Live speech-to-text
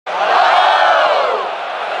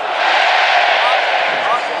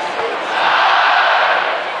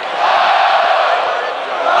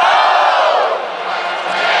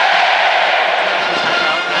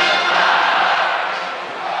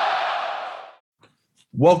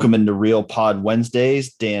Welcome into Real Pod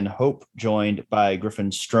Wednesdays. Dan Hope joined by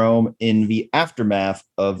Griffin Strom in the aftermath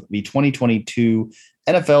of the 2022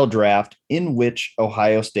 NFL draft, in which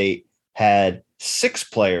Ohio State had 6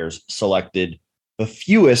 players selected, the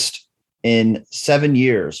fewest in 7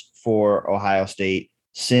 years for Ohio State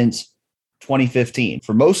since 2015.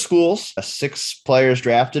 For most schools, 6 players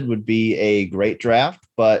drafted would be a great draft,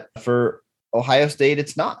 but for Ohio State,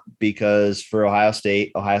 it's not, because for Ohio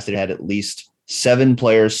State had at least 7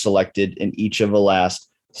 players selected in each of the last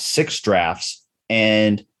 6 drafts.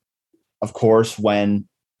 And of course, when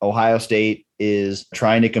Ohio State is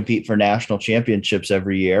trying to compete for national championships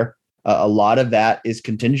every year, a lot of that is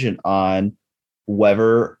contingent on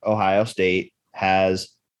whether Ohio State has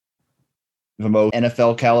the most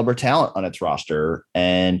NFL caliber talent on its roster.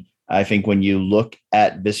 And I think when you look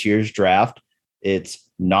at this year's draft, it's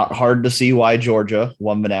not hard to see why Georgia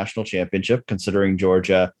won the national championship, considering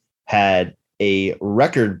Georgia had a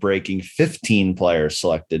record-breaking 15 players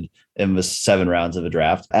selected in the 7 rounds of the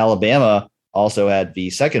draft. Alabama also had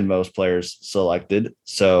the second most players selected,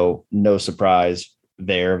 so no surprise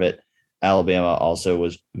there that Alabama also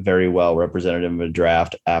was very well represented in the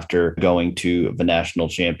draft after going to the national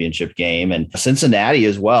championship game. And Cincinnati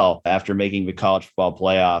as well, after making the college football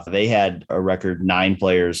playoff, they had a record 9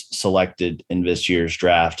 players selected in this year's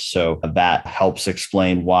draft. So that helps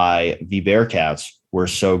explain why the Bearcats were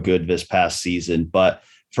so good this past season. But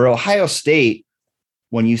for Ohio State,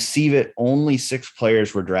 when you see that only 6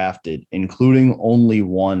 players were drafted, including only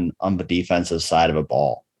 1 on the defensive side of a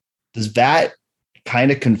ball, does that kind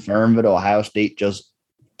of confirm that Ohio State just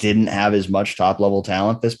didn't have as much top-level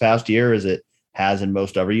talent this past year as it has in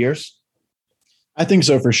most other years? I think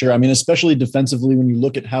so, for sure. I mean, especially defensively, when you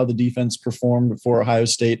look at how the defense performed for Ohio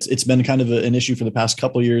State, it's been kind of an issue for the past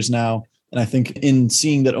couple of years now. And I think in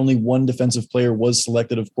seeing that only 1 defensive player was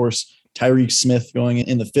selected, of course, Tyreke Smith going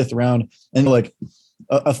in the 5th round, and like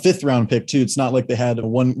a 5th round pick too. It's not like they had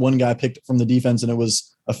one guy picked from the defense and it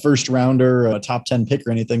was a first rounder, a top 10 pick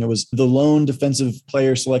or anything. It was the lone defensive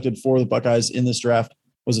player selected for the Buckeyes in this draft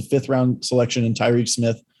was a 5th round selection in Tyreke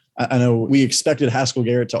Smith. I know we expected Haskell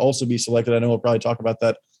Garrett to also be selected. I know we'll probably talk about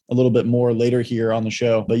that a little bit more later here on the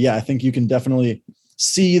show. But yeah, I think you can definitely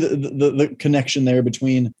see the connection there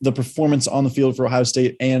between the performance on the field for Ohio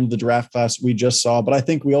State and the draft class we just saw. But I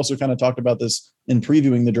think we also kind of talked about this in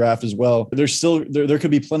previewing the draft as well. There's still, there could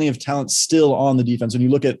be plenty of talent still on the defense. When you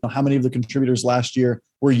look at how many of the contributors last year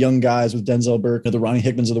were young guys with Denzel Burke, the Ronnie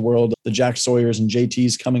Hickmans of the world, the Jack Sawyers and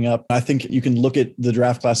JTs coming up. I think you can look at the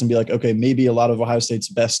draft class and be like, okay, maybe a lot of Ohio State's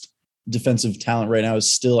best defensive talent right now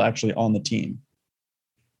is still actually on the team.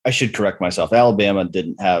 I should correct myself. Alabama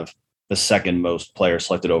didn't have the second most players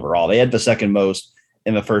selected overall. They had the second most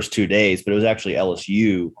in the first 2 days, but it was actually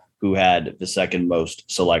LSU who had the second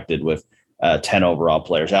most selected with 10 overall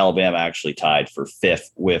players. Alabama actually tied for 5th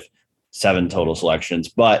with 7 total selections,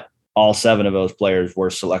 but all 7 of those players were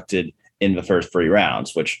selected in the first 3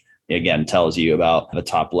 rounds, which again tells you about the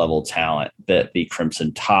top level talent that the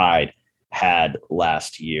Crimson Tide had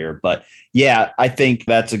last year. But yeah, I think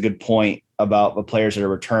that's a good point about the players that are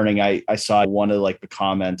returning. I saw one of the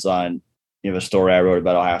comments on, the story I wrote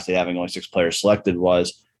about Ohio State having only 6 players selected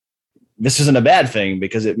was, this isn't a bad thing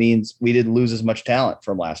because it means we didn't lose as much talent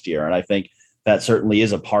from last year. And I think that certainly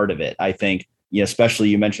is a part of it. I think, especially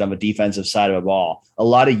you mentioned on the defensive side of the ball, a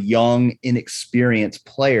lot of young, inexperienced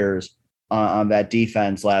players on that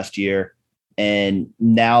defense last year. And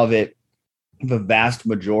now that the vast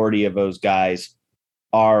majority of those guys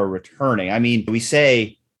are returning, I mean, we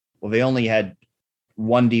say, well, they only had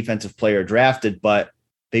 1 defensive player drafted, but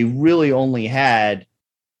they really only had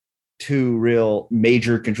 2 real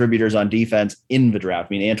major contributors on defense in the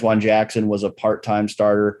draft. I mean, Antoine Jackson was a part-time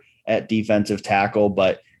starter at defensive tackle,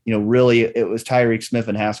 but, really it was Tyreke Smith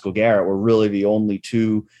and Haskell Garrett were really the only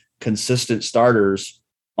 2 consistent starters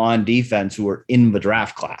on defense who were in the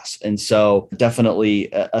draft class. And so definitely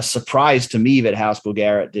a surprise to me that Haskell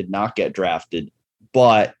Garrett did not get drafted,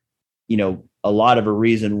 but, a lot of a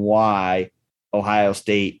reason why Ohio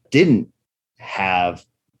State didn't have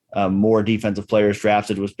more defensive players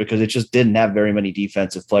drafted was because it just didn't have very many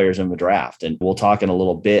defensive players in the draft. And we'll talk in a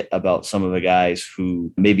little bit about some of the guys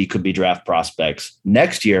who maybe could be draft prospects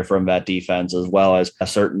next year from that defense, as well as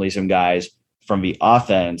certainly some guys from the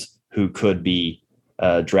offense who could be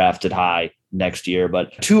drafted high next year.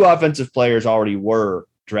 But 2 offensive players already were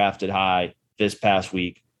drafted high this past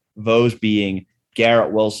week, those being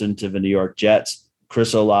Garrett Wilson to the New York Jets,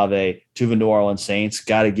 Chris Olave to the New Orleans Saints.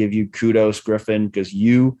 Got to give you kudos, Griffin, because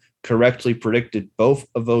you correctly predicted both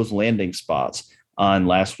of those landing spots. on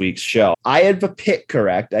last week's show. I had the pick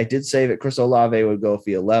correct. I did say that Chris Olave would go for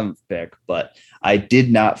the 11th pick, but I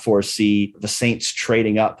did not foresee the Saints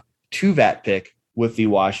trading up to that pick with the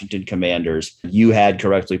Washington Commanders. You had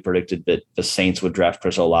correctly predicted that the Saints would draft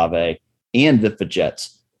Chris Olave and that the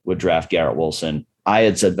Jets would draft Garrett Wilson. I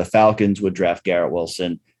had said the Falcons would draft Garrett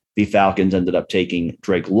Wilson. The Falcons ended up taking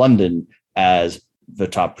Drake London as the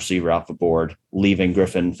top receiver off the board, leaving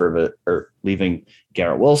leaving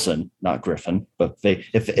Garrett Wilson, not Griffin. But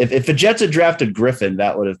if the Jets had drafted Griffin,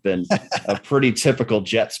 that would have been a pretty typical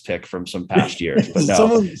Jets pick from some past years. But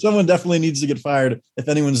no. Someone definitely needs to get fired if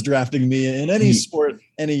anyone's drafting me in any sport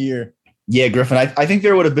any year. Yeah, Griffin, I think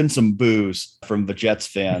there would have been some boos from the Jets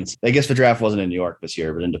fans. I guess the draft wasn't in New York this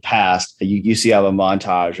year, but in the past, you see how a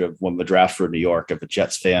montage of when the drafts were in New York of the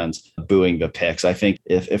Jets fans booing the picks. I think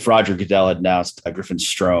if Roger Goodell had announced Griffin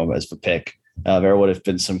Strome as the pick, there would have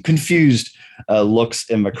been some confused looks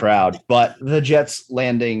in the crowd. But the Jets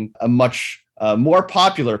landing a much more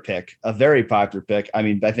popular pick, a very popular pick. I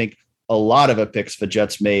mean, I think a lot of the picks the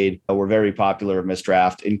Jets made were very popular in this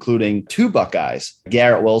draft, including two Buckeyes,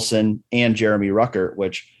 Garrett Wilson and Jeremy Ruckert,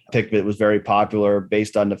 which pick that was very popular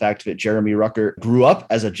based on the fact that Jeremy Ruckert grew up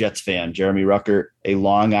as a Jets fan. Jeremy Ruckert, a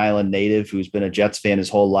Long Island native who's been a Jets fan his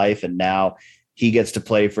whole life, and now he gets to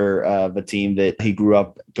play for the team that he grew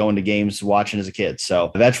up going to games watching as a kid.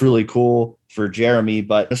 So that's really cool for Jeremy.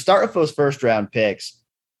 But to start with those first round picks,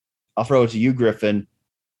 I'll throw it to you, Griffin.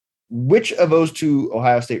 Which of those two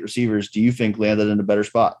Ohio State receivers do you think landed in a better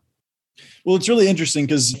spot? Well, it's really interesting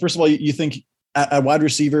because, first of all, you think at wide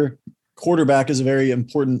receiver, quarterback is a very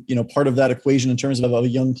important, part of that equation in terms of a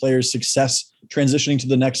young player's success transitioning to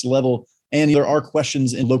the next level. And there are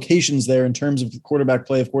questions in locations there in terms of quarterback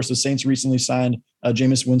play. Of course, the Saints recently signed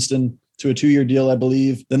Jameis Winston to a 2-year deal, I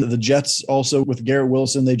believe. Then the Jets also with Garrett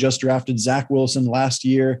Wilson, they just drafted Zach Wilson last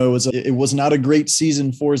year. It was not a great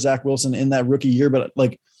season for Zach Wilson in that rookie year, but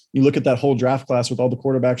you look at that whole draft class with all the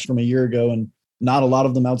quarterbacks from a year ago, and not a lot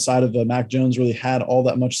of them outside of Mac Jones really had all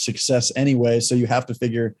that much success anyway. So you have to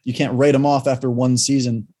figure you can't write them off after one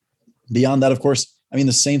season. Beyond that, of course,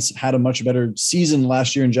 the Saints had a much better season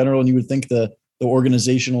last year in general, and you would think the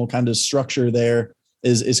organizational kind of structure there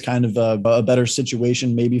is kind of a better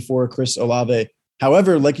situation maybe for Chris Olave.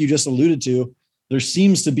 However, like you just alluded to,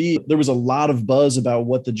 there was a lot of buzz about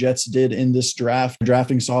what the Jets did in this draft,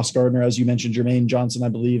 drafting Sauce Gardner, as you mentioned, Jermaine Johnson, I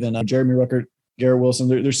believe, and Jeremy Ruckert, Garrett Wilson.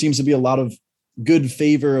 There seems to be a lot of good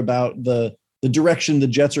favor about the direction the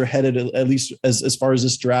Jets are headed, at least as far as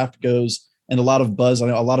this draft goes, and a lot of buzz. I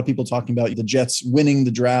know a lot of people talking about the Jets winning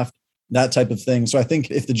the draft, that type of thing. So I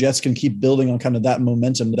think if the Jets can keep building on kind of that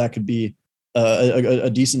momentum, that could be a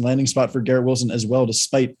decent landing spot for Garrett Wilson as well,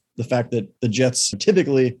 despite the fact that the Jets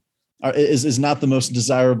typically is not the most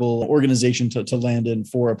desirable organization to land in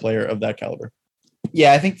for a player of that caliber.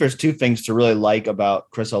 Yeah, I think there's two things to really like about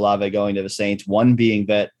Chris Olave going to the Saints. One being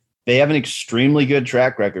that they have an extremely good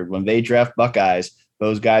track record. When they draft Buckeyes,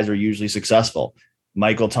 those guys are usually successful.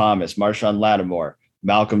 Michael Thomas, Marshawn Lattimore,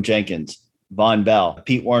 Malcolm Jenkins, Von Bell.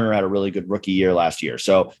 Pete Werner had a really good rookie year last year.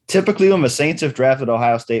 So typically when the Saints have drafted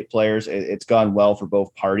Ohio State players, it's gone well for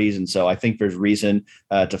both parties. And so I think there's reason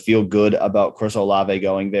to feel good about Chris Olave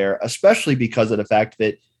going there, especially because of the fact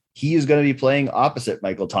that he is going to be playing opposite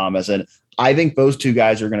Michael Thomas. And I think those two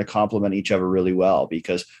guys are going to complement each other really well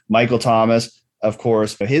because Michael Thomas, of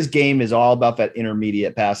course, his game is all about that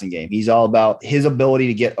intermediate passing game. He's all about his ability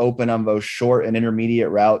to get open on those short and intermediate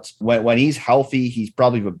routes. When he's healthy, he's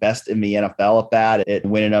probably the best in the NFL at that, at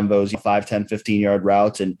winning on those 5, 10, 15-yard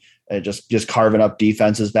routes and just carving up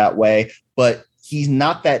defenses that way. But he's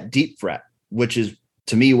not that deep threat, which is,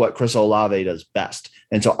 to me, what Chris Olave does best.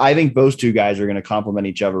 And so I think those two guys are going to complement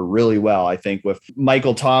each other really well. I think with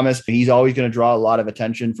Michael Thomas, he's always going to draw a lot of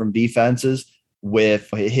attention from defenses with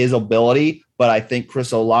his ability, but I think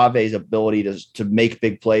Chris Olave's ability to make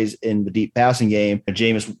big plays in the deep passing game,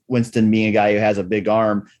 Jameis Winston being a guy who has a big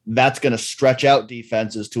arm, that's going to stretch out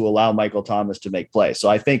defenses to allow Michael Thomas to make plays. So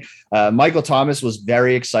I think Michael Thomas was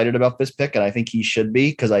very excited about this pick, and I think he should be,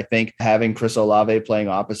 because I think having Chris Olave playing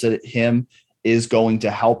opposite him is going to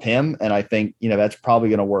help him. And I think, that's probably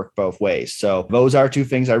going to work both ways. So those are two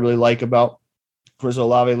things I really like about Chris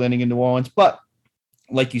Olave landing in New Orleans. But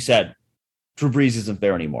like you said, Drew Brees isn't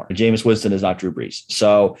there anymore. Jameis Winston is not Drew Brees.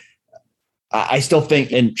 So I still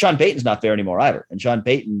think, and Sean Payton's not there anymore either. And Sean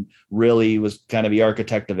Payton really was kind of the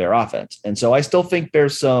architect of their offense. And so I still think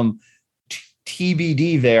there's some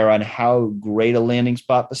TBD there on how great a landing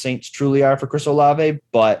spot the Saints truly are for Chris Olave,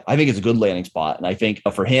 but I think it's a good landing spot. And I think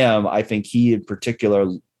for him, I think he in particular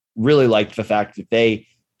really liked the fact that they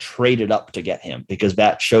traded up to get him, because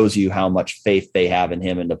that shows you how much faith they have in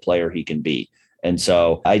him and the player he can be. And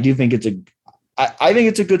so I do think I think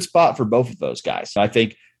it's a good spot for both of those guys. I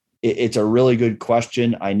think it's a really good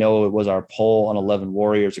question. I know it was our poll on 11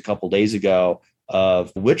 Warriors a couple days ago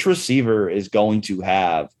of which receiver is going to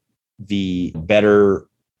have the better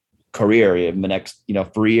career in the next,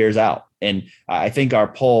 3 years out. And I think our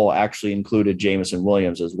poll actually included Jameson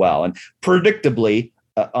Williams as well. And predictably,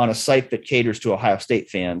 on a site that caters to Ohio State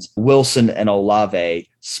fans, Wilson and Olave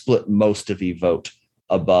split most of the vote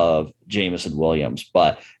above Jameson Williams.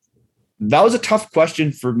 But that was a tough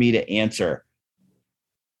question for me to answer.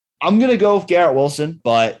 I'm going to go with Garrett Wilson,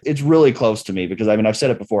 but it's really close to me because, I've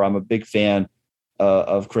said it before, I'm a big fan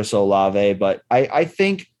of Chris Olave, but I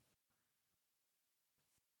think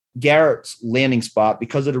Garrett's landing spot,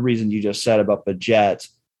 because of the reason you just said about the Jets,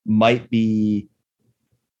 might be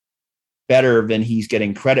better than he's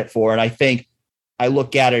getting credit for. And I think I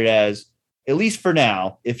look at it as, at least for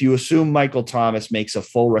now, if you assume Michael Thomas makes a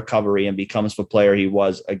full recovery and becomes the player he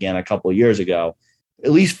was again a couple of years ago,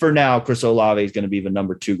 at least for now, Chris Olave is going to be the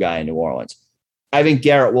number 2 guy in New Orleans. I think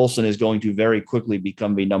Garrett Wilson is going to very quickly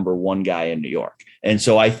become the number 1 guy in New York. And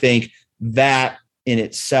so I think that in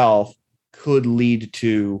itself could lead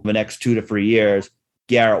to the next 2 to 3 years,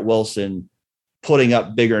 Garrett Wilson putting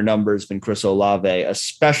up bigger numbers than Chris Olave,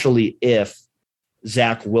 especially if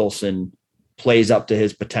Zach Wilson plays up to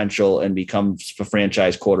his potential and becomes the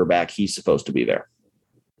franchise quarterback he's supposed to be there.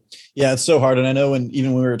 Yeah, it's so hard. And I know when we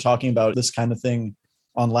were talking about this kind of thing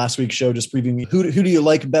on last week's show, just previewing who do you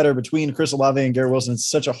like better between Chris Olave and Garrett Wilson? It's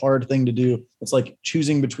such a hard thing to do. It's like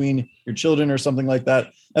choosing between your children or something like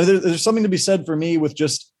that. And there's something to be said for me with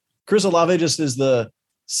just Chris Olave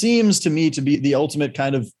seems to me to be the ultimate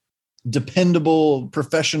kind of dependable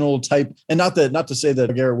professional type. And not to say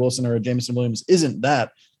that Garrett Wilson or Jameson Williams isn't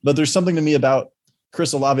that, but there's something to me about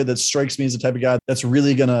Chris Olave that strikes me as the type of guy that's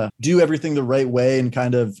really going to do everything the right way. And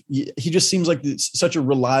he just seems like such a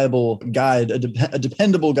reliable guy, a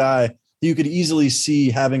dependable guy that you could easily see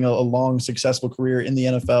having a long, successful career in the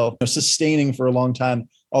NFL, sustaining for a long time.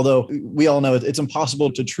 Although we all know it's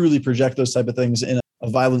impossible to truly project those type of things in a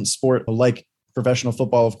violent sport like professional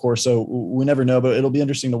football, of course. So we never know, but it'll be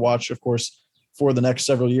interesting to watch, of course, for the next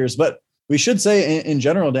several years. But we should say in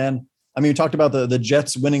general, Dan, we talked about the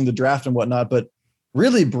Jets winning the draft and whatnot, but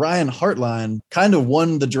really, Brian Hartline kind of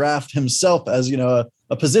won the draft himself as,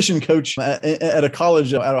 a position coach at a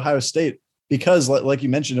college at Ohio State, because like you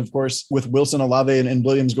mentioned, of course, with Wilson, Olave and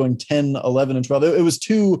Williams going 10, 11 and 12,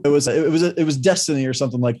 it was destiny or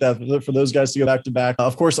something like that for those guys to go back to back.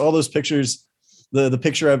 Of course, all those pictures, the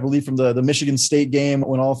picture, I believe, from the Michigan State game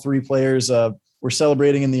when all 3 players were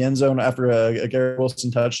celebrating in the end zone after a Garrett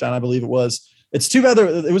Wilson touchdown, I believe it was. It's too bad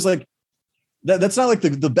it was like, that's not like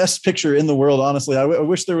the best picture in the world, honestly. I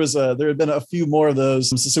wish there had been a few more of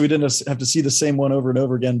those, so we didn't have to see the same one over and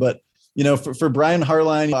over again. But for Brian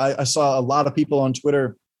Hartline, I saw a lot of people on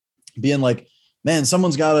Twitter being like, "Man,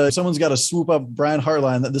 someone's got to swoop up Brian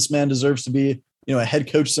Hartline. That this man deserves to be a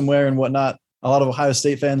head coach somewhere and whatnot." A lot of Ohio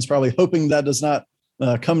State fans probably hoping that does not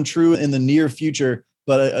come true in the near future.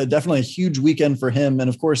 But definitely a huge weekend for him. And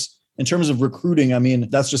of course, in terms of recruiting,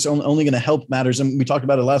 that's just only going to help matters. And we talked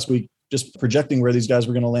about it last week, just projecting where these guys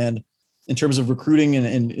were going to land in terms of recruiting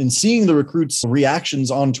and seeing the recruits'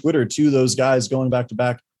 reactions on Twitter to those guys going back to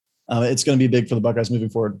back. It's going to be big for the Buckeyes moving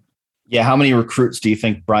forward. Yeah. How many recruits do you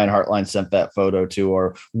think Brian Hartline sent that photo to,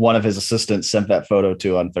 or one of his assistants sent that photo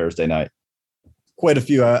to on Thursday night? Quite a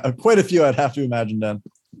few. I'd have to imagine, Dan.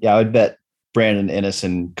 Yeah, I would bet Brandon Inniss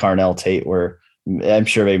and Carnell Tate I'm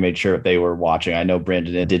sure they made sure they were watching. I know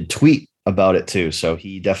Brandon did tweet about it too, so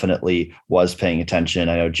he definitely was paying attention.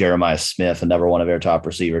 I know Jeremiah Smith, another one of their top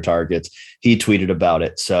receiver targets, he tweeted about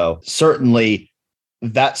it. So certainly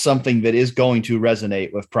that's something that is going to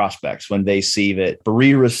resonate with prospects when they see that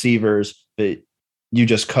 3 receivers that you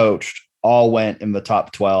just coached all went in the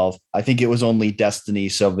top 12. I think it was only destiny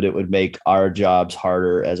so that it would make our jobs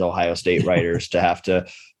harder as Ohio State writers to have to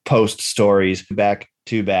post stories back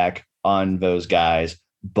to back on those guys.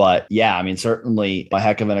 But yeah, certainly a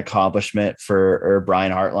heck of an accomplishment for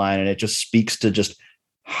Brian Hartline. And it just speaks to just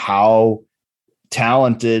how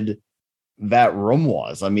talented that room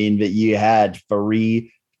was. That you had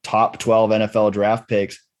 3 top 12 NFL draft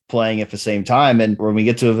picks playing at the same time. And when we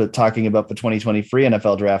get to talking about the 2023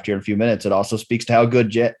 NFL draft here in a few minutes, it also speaks to how good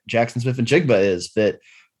Jackson Smith-Njigba is, that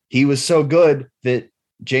he was so good that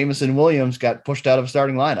Jameson Williams got pushed out of a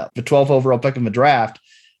starting lineup. The 12th overall pick in the draft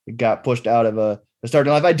got pushed out of a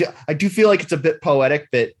starting lineup. I do feel like it's a bit poetic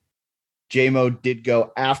that J-Mo did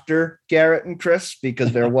go after Garrett and Chris,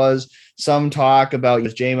 because there was some talk about,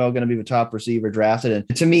 is J-Mo going to be the top receiver drafted?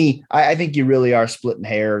 And to me, I think you really are splitting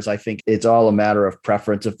hairs. I think it's all a matter of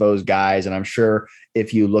preference of those guys. And I'm sure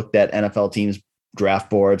if you looked at NFL teams' draft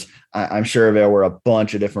boards, I'm sure there were a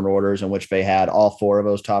bunch of different orders in which they had all four of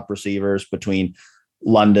those top receivers between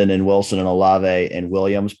London and Wilson and Olave and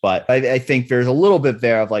Williams. But I think there's a little bit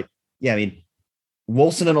there of like, yeah, I mean,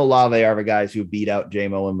 Wilson and Olave are the guys who beat out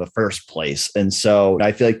J-Mo in the first place. And so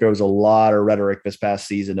I feel like there was a lot of rhetoric this past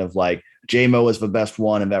season of like, J-Mo is the best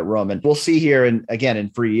one in that room. And we'll see here. And again, in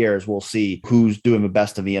 3 years, we'll see who's doing the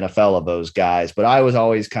best of the NFL of those guys. But I was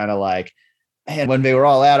always kind of like, man, when they were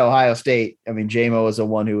all at Ohio State, I mean, J-Mo was the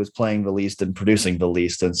one who was playing the least and producing the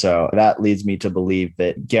least. And so that leads me to believe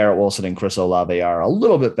that Garrett Wilson and Chris Olave are a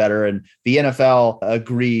little bit better. And the NFL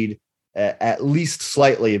agreed at least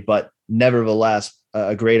slightly, but nevertheless,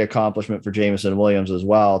 a great accomplishment for Jameson Williams as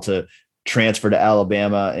well to transfer to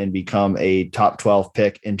Alabama and become a top 12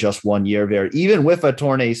 pick in just 1 year there, even with a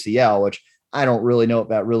torn ACL, which I don't really know if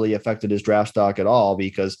that really affected his draft stock at all,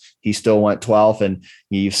 because he still went 12th, and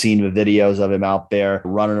you've seen the videos of him out there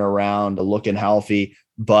running around, looking healthy.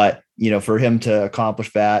 But, you know, for him to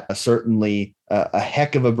accomplish that, certainly a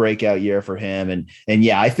heck of a breakout year for him. And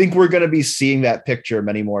yeah, I think we're going to be seeing that picture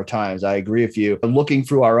many more times. I agree with you. Looking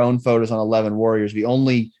through our own photos on 11 Warriors, the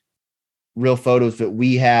only real photos that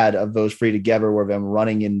we had of those three together were them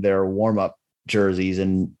running in their warm-up jerseys,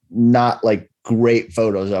 and not like great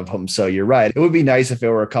photos of them. So you're right. It would be nice if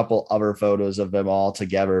there were a couple other photos of them all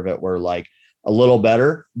together that were like a little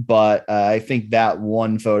better. But I think that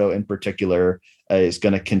one photo in particular is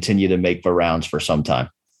going to continue to make the rounds for some time.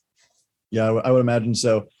 Yeah, I would imagine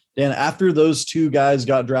so. Dan, after those two guys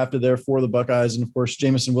got drafted there for the Buckeyes, and of course,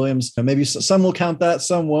 Jameson Williams, maybe some will count that,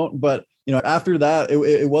 some won't. But, you know, after that,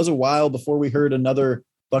 it was a while before we heard another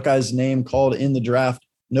Buckeyes name called in the draft.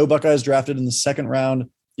 No Buckeyes drafted in the second round.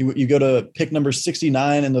 You go to pick number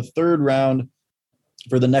 69 in the third round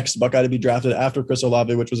for the next Buckeye to be drafted after Chris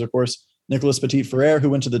Olave, which was, of course, Nicholas Petit-Frere, who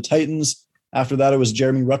went to the Titans. After that, it was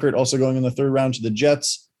Jeremy Ruckert also going in the third round to the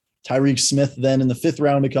Jets. Tyreek Smith then in the fifth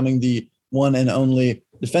round, becoming the one and only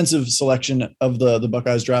defensive selection of the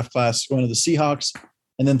Buckeyes draft class, going to the Seahawks.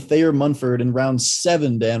 And then Thayer Munford in round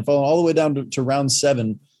 7, Dan, falling all the way down to round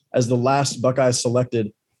 7 as the last Buckeyes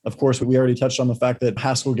selected. Of course, we already touched on the fact that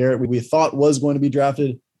Haskell Garrett, we thought was going to be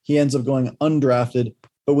drafted. He ends up going undrafted.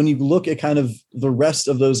 But when you look at kind of the rest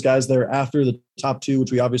of those guys there after the top two,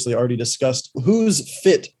 which we obviously already discussed, who's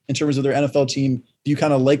fit in terms of their NFL team do you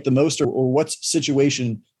kind of like the most, or what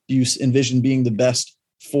situation do you envision being the best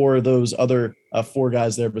for those other four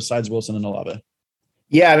guys there besides Wilson and Olave?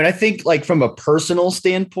 Yeah, I mean, I think like from a personal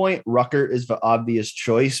standpoint, Ruckert is the obvious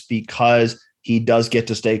choice because he does get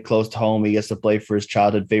to stay close to home. He gets to play for his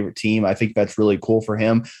childhood favorite team. I think that's really cool for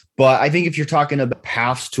him. But I think if you're talking about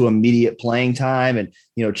paths to immediate playing time and,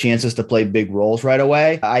 you know, chances to play big roles right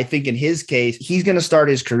away, I think in his case, he's going to start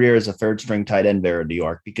his career as a third string tight end there in New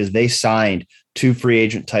York, because they signed two free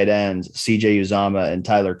agent tight ends, CJ Uzomah and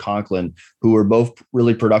Tyler Conklin, who were both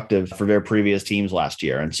really productive for their previous teams last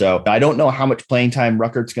year. And so I don't know how much playing time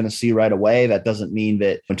Ruckert's going to see right away. That doesn't mean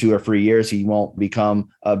that in 2 or 3 years, he won't become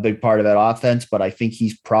a big part of that offense, but I think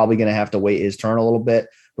he's probably going to have to wait his turn a little bit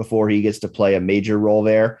before he gets to play a major role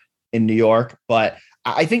there in New York. But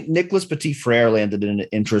I think Nicholas Petit-Frere landed in an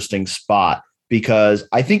interesting spot, because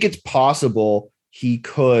I think it's possible he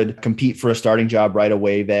could compete for a starting job right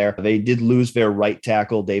away there. They did lose their right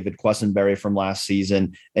tackle, David Quessenberry, from last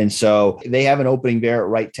season. And so they have an opening there at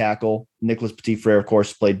right tackle. Nicholas Petit-Frere, of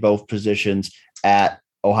course, played both positions at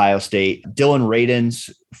Ohio State. Dylan Radins,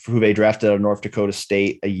 who they drafted out of North Dakota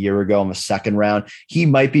State a year ago in the second round, he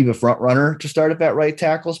might be the front runner to start at that right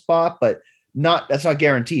tackle spot, but that's not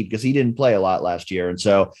guaranteed because he didn't play a lot last year. And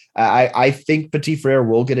so I think Petit-Frere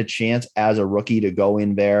will get a chance as a rookie to go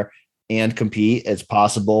in there and compete. It's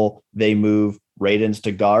possible they move Radins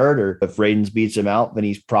to guard, or if Radins beats him out, then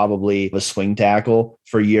he's probably a swing tackle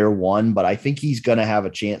for year one. But I think he's going to have a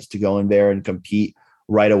chance to go in there and compete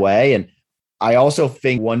right away. And I also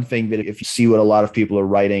think one thing that if you see what a lot of people are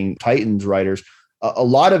writing, Titans writers, a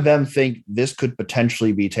lot of them think this could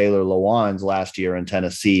potentially be Taylor Lewan's last year in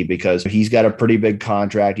Tennessee, because he's got a pretty big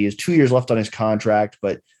contract. He has 2 years left on his contract,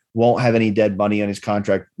 but won't have any dead money on his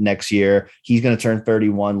contract next year. He's going to turn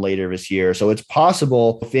 31 later this year. So it's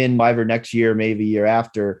possible within either next year, maybe year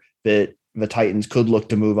after, that the Titans could look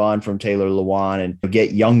to move on from Taylor Lewan and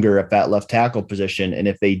get younger at that left tackle position. And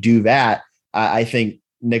if they do that, I think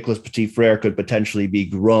Nicholas Petit-Frere could potentially be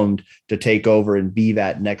groomed to take over and be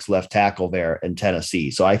that next left tackle there in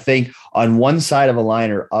Tennessee. So I think on one side of a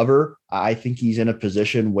line or other, I think he's in a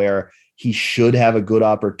position where he should have a good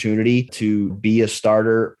opportunity to be a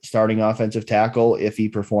starting offensive tackle if he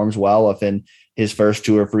performs well within his first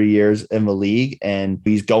 2 or 3 years in the league. And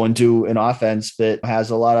he's going to an offense that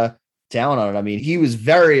has a lot of talent on it. I mean, he was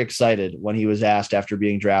very excited when he was asked after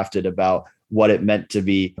being drafted about what it meant to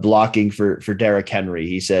be blocking for Derrick Henry.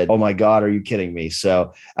 He said, "Oh my God, are you kidding me?"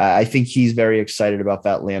 So I think he's very excited about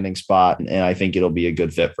that landing spot, and I think it'll be a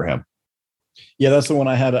good fit for him. Yeah, that's the one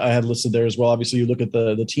I had listed there as well. Obviously, you look at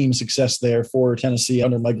the team success there for Tennessee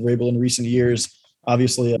under Mike Vrabel in recent years.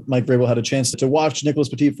 Obviously, Mike Vrabel had a chance to watch Nicholas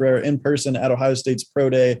Petit-Frere in person at Ohio State's Pro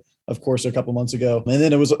Day, of course, a couple months ago. And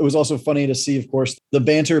then it was also funny to see, of course, the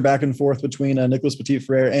banter back and forth between Nicholas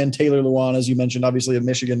Petit-Frere and Taylor Lewan, as you mentioned, obviously a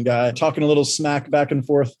Michigan guy, talking a little smack back and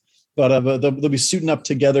forth. But they'll be suiting up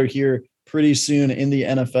together here pretty soon in the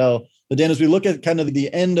NFL. But Dan, as we look at kind of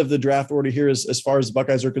the end of the draft order here, as far as the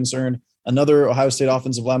Buckeyes are concerned, another Ohio State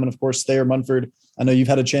offensive lineman, of course, Thayer Munford. I know you've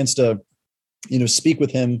had a chance to, speak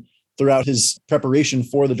with him throughout his preparation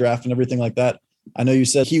for the draft and everything like that. I know you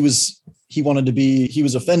said he was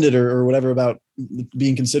offended or whatever about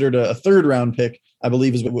being considered a third round pick, I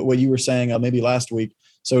believe is what you were saying maybe last week.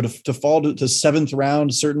 So to fall to 7th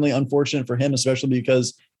round, certainly unfortunate for him, especially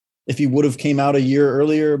because if he would have came out a year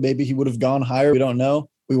earlier, maybe he would have gone higher. We don't know.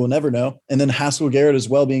 We will never know. And then Haskell Garrett as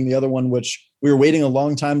well being the other one, which we were waiting a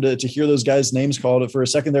long time to hear those guys' names called. For a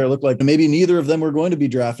second there, it looked like maybe neither of them were going to be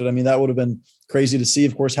drafted. I mean, that would have been crazy to see.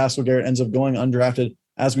 Of course, Haskell Garrett ends up going undrafted.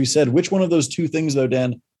 As we said, which one of those two things, though,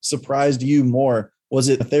 Dan, surprised you more? Was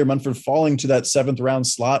it Thayer Munford falling to that 7th round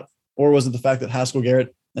slot, or was it the fact that Haskell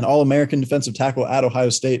Garrett, an All-American defensive tackle at Ohio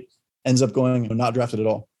State, ends up going not drafted at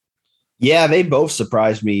all? Yeah, they both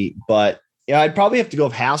surprised me, but I'd probably have to go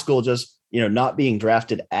with Haskell just, not being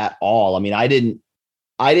drafted at all. I mean, I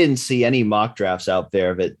didn't see any mock drafts out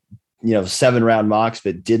there that, 7-round mocks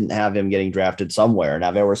that didn't have him getting drafted somewhere.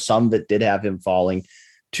 Now, there were some that did have him falling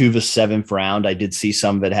to the 7th round. I did see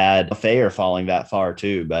some that had Thayer falling that far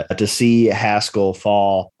too, but to see Haskell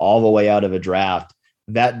fall all the way out of a draft,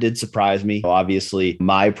 that did surprise me. Obviously,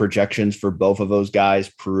 my projections for both of those guys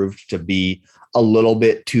proved to be a little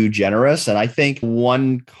bit too generous. And I think a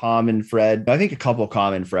couple of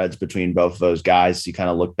common threads between both of those guys, you kind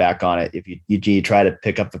of look back on it, if you try to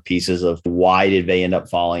pick up the pieces of why did they end up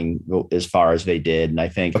falling as far as they did. And I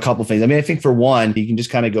think a couple of things. I mean, I think for one, you can just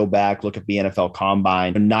kind of go back, look at the NFL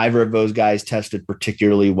Combine. Neither of those guys tested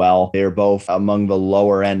particularly well. They're both among the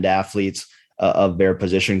lower end athletes of their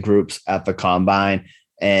position groups at the Combine.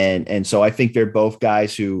 And so I think they're both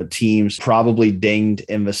guys who teams probably dinged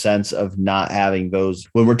in the sense of not having those.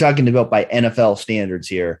 When we're talking about by NFL standards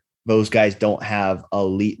here, those guys don't have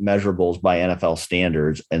elite measurables by NFL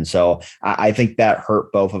standards. And so I think that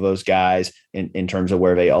hurt both of those guys in terms of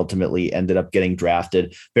where they ultimately ended up getting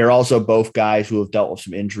drafted. They're also both guys who have dealt with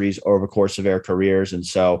some injuries over the course of their careers. And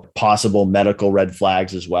so possible medical red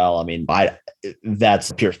flags as well. I mean,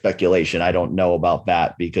 that's pure speculation. I don't know about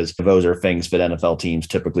that because those are things that NFL teams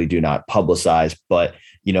typically do not publicize. But,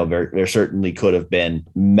 there certainly could have been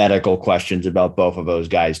medical questions about both of those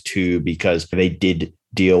guys too, because they did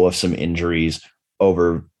deal with some injuries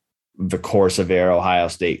over the course of their Ohio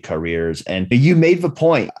State careers. And you made the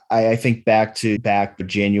point. I think back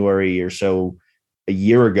January or so a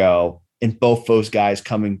year ago, and both those guys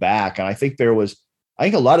coming back. And I think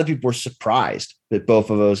a lot of people were surprised that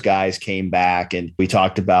both of those guys came back. And we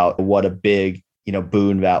talked about what a big,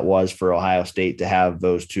 boon that was for Ohio State to have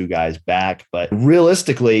those two guys back. But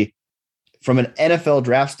realistically, from an NFL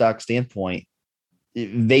draft stock standpoint,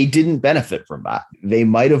 they didn't benefit from that. They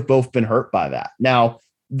might have both been hurt by that. Now,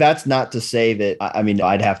 that's not to say that,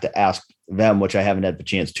 I'd have to ask them, which I haven't had the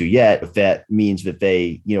chance to yet, if that means that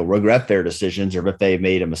they, regret their decisions or if they've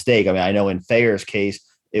made a mistake. I mean, I know in Thayer's case,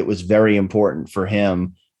 it was very important for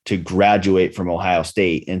him to graduate from Ohio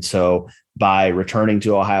State. And so by returning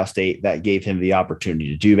to Ohio State, that gave him the opportunity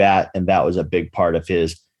to do that. And that was a big part of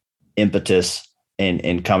his impetus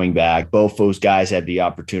in coming back. Both those guys had the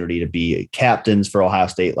opportunity to be captains for Ohio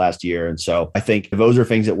State last year. And so I think those are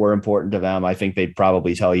things that were important to them. I think they'd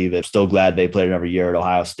probably tell you they're still glad they played another year at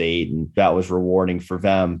Ohio State and that was rewarding for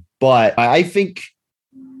them. But I think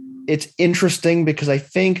it's interesting because I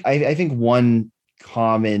think one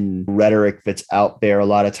common rhetoric that's out there a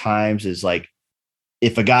lot of times is like,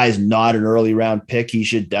 if a guy is not an early round pick, he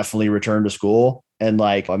should definitely return to school. And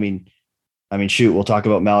shoot, we'll talk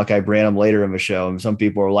about Malachi Branham later in the show. And some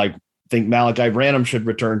people are like, think Malachi Branham should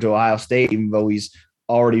return to Ohio State, even though he's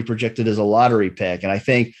already projected as a lottery pick. And I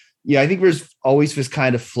think there's always this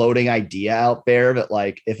kind of floating idea out there that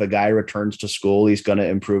like, if a guy returns to school, he's going to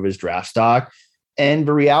improve his draft stock. And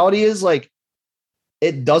the reality is like,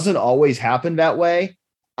 it doesn't always happen that way.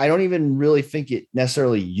 I don't even really think it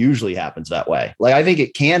necessarily usually happens that way. Like, I think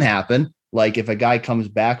it can happen. Like if a guy comes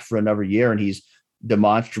back for another year and he's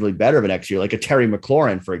demonstrably better the next year, like a Terry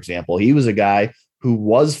McLaurin, for example, he was a guy who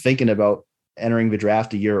was thinking about entering the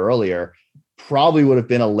draft a year earlier, probably would have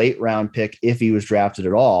been a late round pick if he was drafted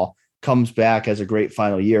at all, comes back, has a great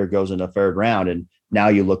final year, goes in the third round, and now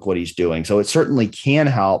you look what he's doing. So it certainly can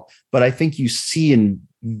help. But I think you see in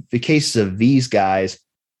the cases of these guys,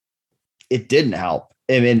 it didn't help.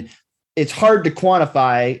 I mean, it's hard to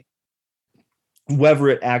quantify whether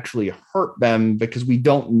it actually hurt them because we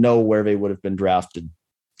don't know where they would have been drafted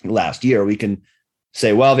last year. We can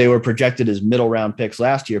say, well, they were projected as middle round picks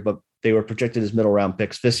last year, but they were projected as middle round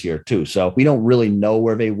picks this year too. So we don't really know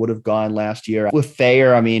where they would have gone last year. With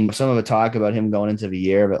Thayer, I mean, some of the talk about him going into the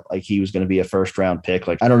year, but like he was going to be a first round pick.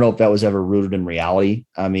 Like, I don't know if that was ever rooted in reality.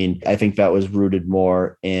 I mean, I think that was rooted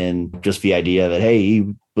more in just the idea that, hey,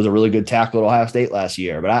 he was a really good tackle at Ohio State last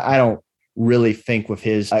year. But I don't really think with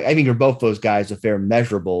his, I think they're both those guys with their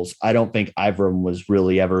measurables. I don't think either of them was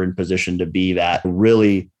really ever in position to be that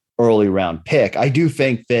really early round pick. I do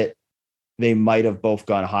think that they might have both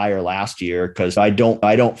gone higher last year because I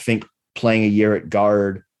don't think playing a year at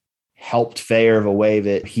guard helped Thayer the way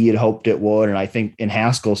that he had hoped it would. And I think in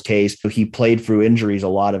Haskell's case, he played through injuries a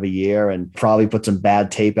lot of a year and probably put some bad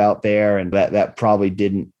tape out there. And that probably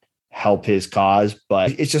didn't help his cause,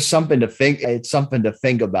 but it's just something to think. It's something to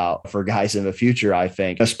think about for guys in the future, I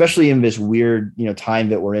think, especially in this weird, time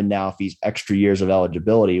that we're in now, with these extra years of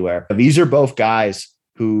eligibility, where these are both guys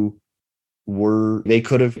who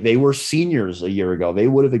they were seniors a year ago. They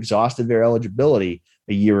would have exhausted their eligibility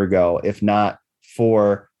a year ago, if not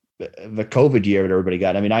for the COVID year that everybody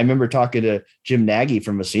got. I mean, I remember talking to Jim Nagy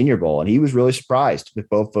from the Senior Bowl, and he was really surprised that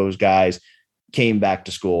both those guys came back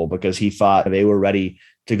to school because he thought they were ready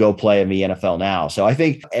to go play in the NFL now. So I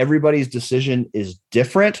think everybody's decision is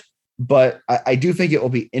different, but I do think it will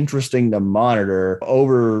be interesting to monitor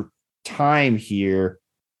over time here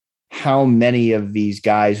how many of these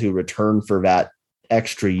guys who return for that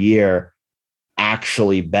extra year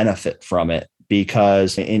actually benefit from it.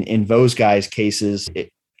 Because in those guys' cases,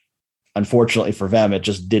 unfortunately for them, it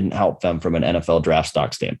just didn't help them from an NFL draft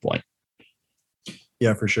stock standpoint.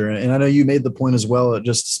 Yeah, for sure. And I know you made the point as well,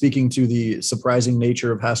 just speaking to the surprising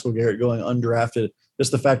nature of Haskell Garrett going undrafted,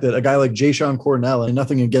 just the fact that a guy like Jashon Cornell, and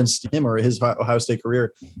nothing against him or his Ohio State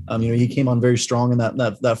career, he came on very strong in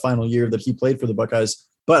that final year that he played for the Buckeyes.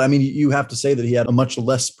 But I mean, you have to say that he had a much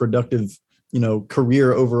less productive,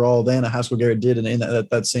 career overall than a Haskell Garrett did in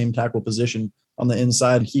that same tackle position on the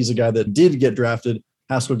inside. He's a guy that did get drafted.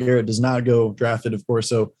 Haskell Garrett does not go drafted, of course.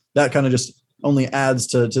 So that kind of just only adds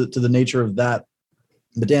to the nature of that.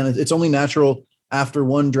 But Dan, it's only natural after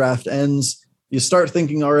one draft ends, you start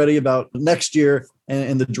thinking already about next year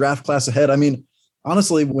and the draft class ahead. I mean,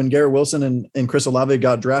 honestly, when Garrett Wilson and Chris Olave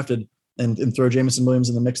got drafted, and throw Jameson Williams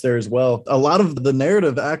in the mix there as well, a lot of the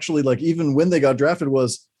narrative actually, like even when they got drafted,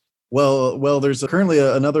 was, well, there's currently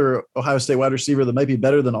another Ohio State wide receiver that might be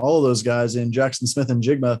better than all of those guys in Jackson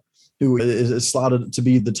Smith-Njigba, who is slotted to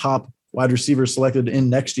be the top wide receiver selected in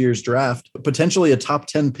next year's draft, potentially a top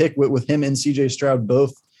 10 pick with him and CJ Stroud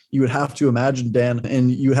both. You would have to imagine, Dan,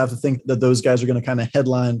 and you would have to think that those guys are going to kind of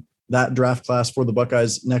headline that draft class for the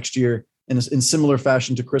Buckeyes next year in similar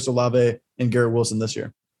fashion to Chris Olave and Garrett Wilson this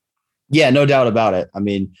year. Yeah, no doubt about it. I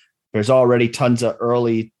mean, there's already tons of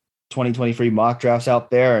early 2023 mock drafts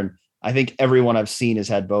out there, and I think everyone I've seen has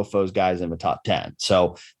had both those guys in the top 10.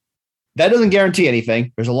 So that doesn't guarantee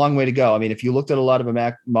anything. There's a long way to go. I mean, if you looked at a lot of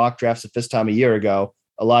the mock drafts at this time a year ago,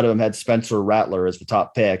 a lot of them had Spencer Rattler as the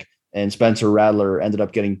top pick, and Spencer Rattler ended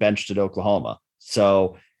up getting benched at Oklahoma.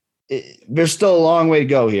 So there's still a long way to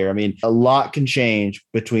go here. I mean, a lot can change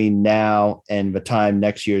between now and the time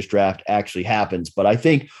next year's draft actually happens. But I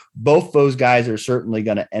think both those guys are certainly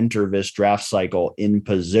going to enter this draft cycle in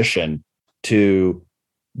position to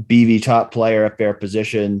be the top player at their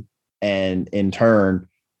position and in turn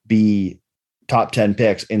be top 10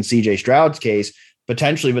 picks. In CJ Stroud's case,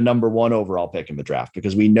 potentially the number 1 overall pick in the draft,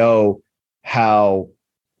 because we know how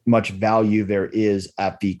much value there is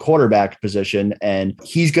at the quarterback position. And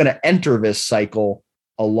he's going to enter this cycle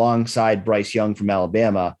alongside Bryce Young from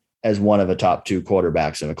Alabama as one of the top 2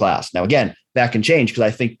 quarterbacks in the class. Now, again, that can change because I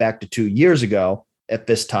think back to 2 years ago at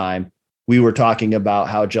this time, we were talking about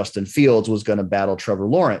how Justin Fields was going to battle Trevor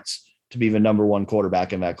Lawrence to be the number 1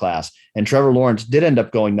 quarterback in that class. And Trevor Lawrence did end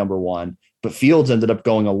up going number 1, but Fields ended up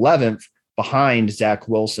going 11th behind Zach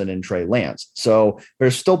Wilson and Trey Lance. So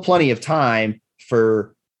there's still plenty of time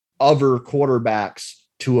for other quarterbacks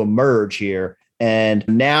to emerge here. And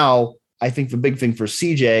now I think the big thing for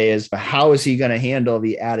CJ is how is he going to handle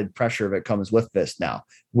the added pressure that comes with this now,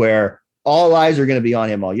 where all eyes are going to be on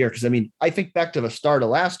him all year. Because, I mean, I think back to the start of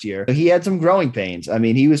last year, he had some growing pains. I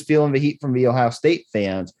mean, he was feeling the heat from the Ohio State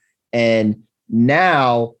fans. And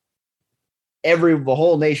now the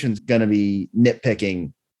whole nation's going to be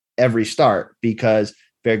nitpicking every start because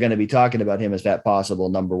they're going to be talking about him as that possible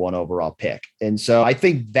number one overall pick. And so I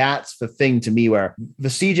think that's the thing to me, where the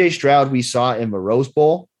CJ Stroud we saw in the Rose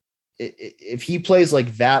Bowl, if he plays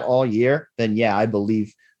like that all year, then yeah, I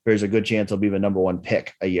believe there's a good chance he'll be the number one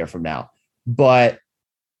pick a year from now. But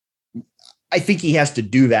I think he has to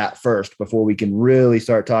do that first before we can really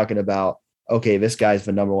start talking about, okay, this guy's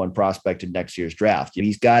the number one prospect in next year's draft.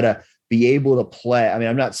 He's got to be able to play. I mean,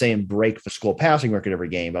 I'm not saying break the school passing record every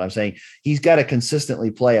game, but I'm saying he's got to consistently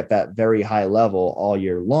play at that very high level all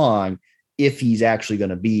year long if he's actually going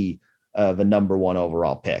to be the number one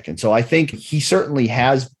overall pick. And so I think he certainly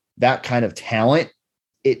has that kind of talent.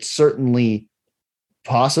 It's certainly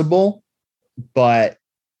possible, but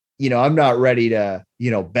I'm not ready to,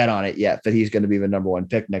 bet on it yet that he's going to be the number one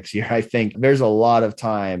pick next year. I think there's a lot of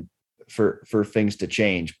time for things to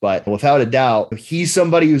change, but without a doubt, he's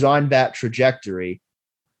somebody who's on that trajectory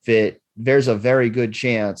that there's a very good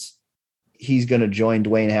chance he's going to join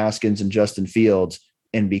Dwayne Haskins and Justin Fields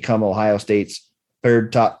and become Ohio State's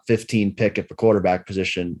third top 15 pick at the quarterback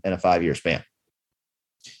position in a 5-year span.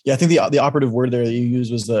 Yeah, I think the operative word there that you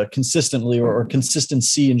used was consistently or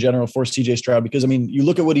consistency in general for CJ Stroud, because, I mean, you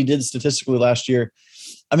look at what he did statistically last year.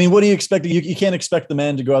 I mean, what do you expect? You can't expect the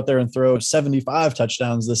man to go out there and throw 75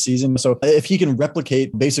 touchdowns this season. So if he can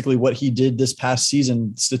replicate basically what he did this past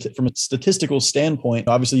season from a statistical standpoint,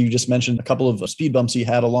 obviously you just mentioned a couple of speed bumps he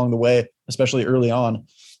had along the way, especially early on.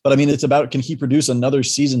 But I mean, it's about, can he produce another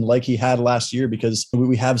season like he had last year? Because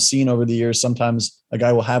we have seen over the years, sometimes a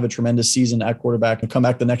guy will have a tremendous season at quarterback and come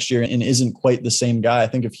back the next year and isn't quite the same guy. I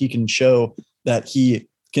think if he can show that he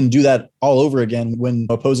can do that all over again when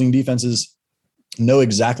opposing defenses know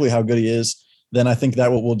exactly how good he is, then I think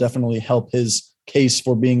that will definitely help his case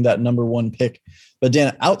for being that number one pick. But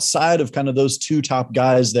Dan, outside of kind of those two top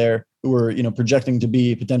guys there who are, projecting to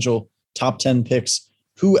be potential top 10 picks,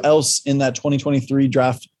 who else in that 2023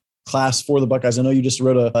 draft class for the Buckeyes? I know you just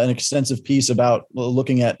wrote an extensive piece about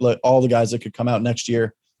looking at all the guys that could come out next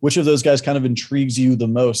year. Which of those guys kind of intrigues you the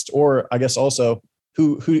most? Or I guess also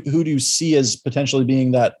who do you see as potentially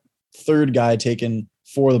being that third guy taken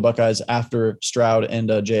for the Buckeyes after Stroud and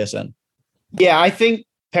JSN? Yeah, I think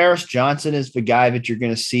Paris Johnson is the guy that you're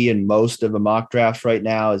going to see in most of the mock drafts right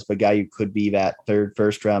now, is the guy who could be that third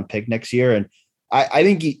first round pick next year. And I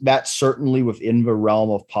think that's certainly within the realm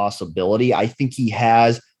of possibility. I think he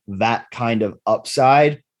has that kind of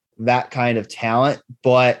upside, that kind of talent,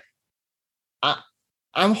 but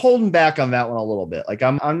I'm holding back on that one a little bit. Like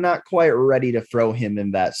I'm not quite ready to throw him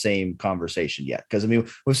in that same conversation yet. Because I mean,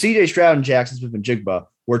 with CJ Stroud and Jackson Smith-Njigba,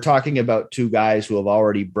 we're talking about two guys who have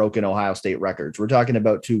already broken Ohio State records. We're talking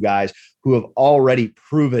about two guys who have already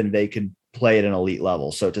proven they can play at an elite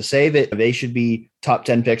level. So to say that they should be top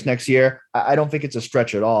 10 picks next year, I don't think it's a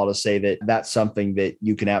stretch at all to say that that's something that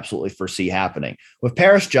you can absolutely foresee happening. With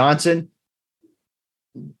Paris Johnson,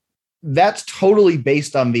 that's totally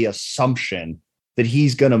based on the assumption that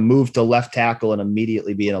he's going to move to left tackle and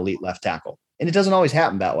immediately be an elite left tackle. And it doesn't always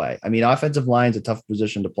happen that way. I mean, offensive line's a tough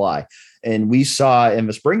position to play. And we saw in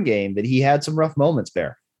the spring game that he had some rough moments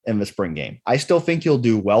there in the spring game. I still think he'll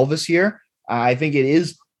do well this year. I think it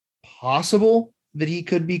is possible that he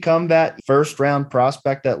could become that first round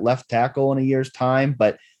prospect at left tackle in a year's time,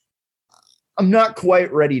 but I'm not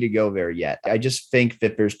quite ready to go there yet. I just think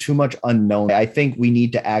that there's too much unknown. I think we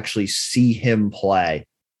need to actually see him play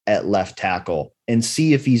at left tackle and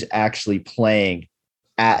see if he's actually playing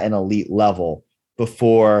at an elite level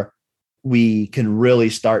before we can really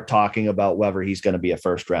start talking about whether he's going to be a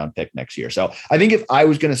first round pick next year. So I think if I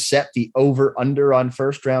was going to set the over under on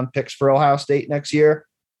first round picks for Ohio State next year,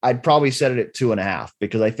 I'd probably set it at 2.5,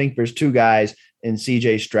 because I think there's two guys in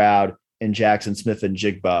CJ Stroud and Jackson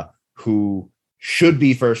Smith-Njigba who should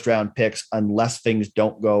be first round picks unless things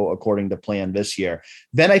don't go according to plan this year.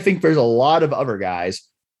 Then I think there's a lot of other guys,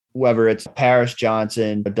 whether it's Paris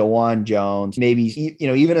Johnson, DeJuan Jones, maybe,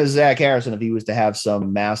 even a Zach Harrison, if he was to have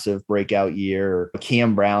some massive breakout year, or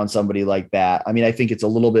Cam Brown, somebody like that. I mean, I think it's a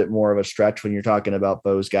little bit more of a stretch when you're talking about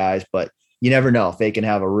those guys, but you never know if they can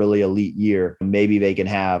have a really elite year. Maybe they can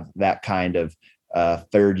have that kind of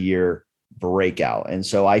third year breakout. And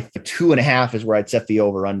so 2.5 is where I'd set the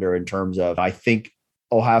over under in terms of, I think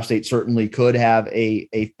Ohio State certainly could have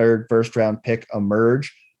a third first round pick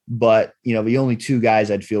emerge. But, the only two guys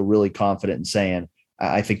I'd feel really confident in saying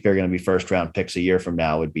I think they're going to be first round picks a year from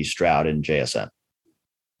now would be Stroud and JSN.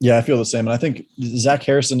 Yeah, I feel the same. And I think Zach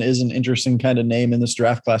Harrison is an interesting kind of name in this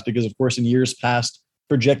draft class because, of course, in years past,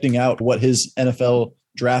 projecting out what his NFL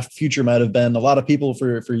draft future might have been, a lot of people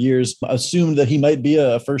for years assumed that he might be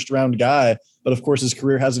a first round guy. But of course, his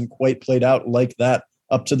career hasn't quite played out like that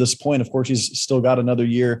up to this point. Of course, he's still got another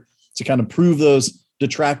year to kind of prove those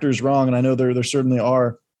detractors wrong. And I know there certainly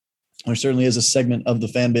are. There certainly is a segment of the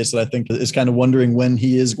fan base that I think is kind of wondering when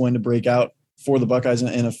he is going to break out for the Buckeyes.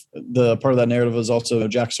 And if the part of that narrative is also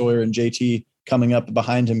Jack Sawyer and JT coming up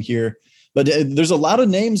behind him here. But there's a lot of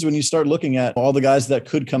names when you start looking at all the guys that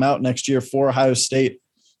could come out next year for Ohio State.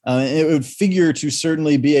 It would figure to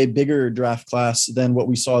certainly be a bigger draft class than what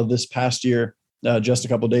we saw this past year, just a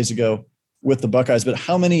couple of days ago with the Buckeyes. But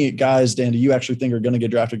how many guys, Dan, do you actually think are going to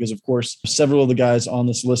get drafted? Because, of course, several of the guys on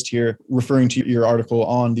this list here, referring to your article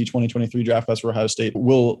on the 2023 draft class for Ohio State,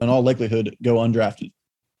 will in all likelihood go undrafted.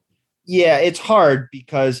 Yeah, it's hard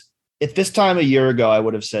because if this time a year ago, I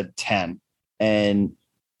would have said 10 and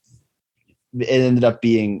it ended up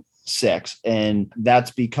being 6. And that's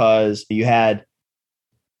because you had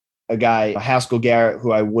a guy, Haskell Garrett,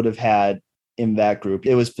 who I would have had in that group.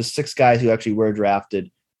 It was the 6 guys who actually were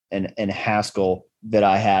drafted and Haskell that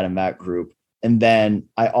I had in that group. And then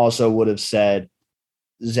I also would have said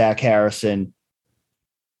Zach Harrison,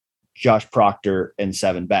 Josh Proctor, and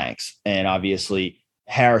Sevyn Banks. And obviously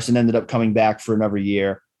Harrison ended up coming back for another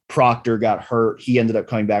year. Proctor got hurt. He ended up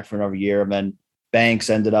coming back for another year. And then Banks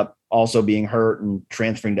ended up also being hurt and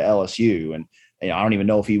transferring to LSU. And I don't even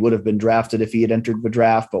know if he would have been drafted if he had entered the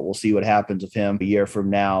draft, but we'll see what happens with him a year from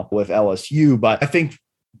now with LSU. But I think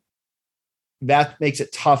that makes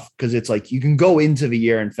it tough because it's like you can go into the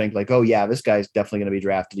year and think like, oh, yeah, this guy's definitely going to be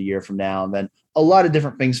drafted a year from now. And then a lot of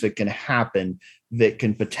different things that can happen that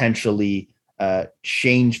can potentially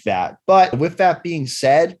change that. But with that being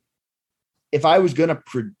said, if I was going to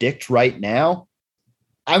predict right now,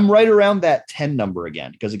 I'm right around that 10 number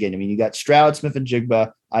again. Because again, I mean, you got Stroud, Smith, and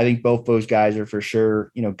Jigba. I think both those guys are for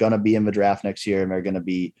sure, going to be in the draft next year and they're going to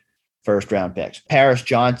be first round picks. Paris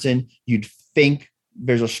Johnson, you'd think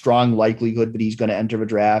there's a strong likelihood that he's going to enter the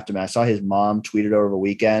draft. I mean, I saw his mom tweeted over the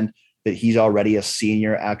weekend that he's already a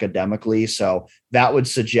senior academically. So that would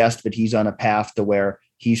suggest that he's on a path to where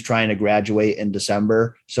he's trying to graduate in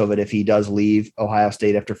December so that if he does leave Ohio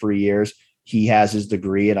State after 3 years, he has his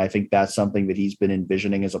degree. And I think that's something that he's been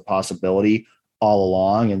envisioning as a possibility all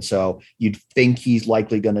along. And so you'd think he's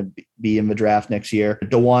likely going to be in the draft next year.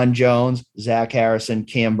 DeJuan Jones, Zach Harrison,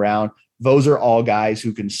 Cam Brown, those are all guys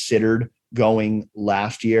who considered going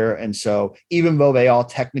last year. And so even though they all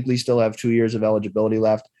technically still have 2 years of eligibility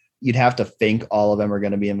left, you'd have to think all of them are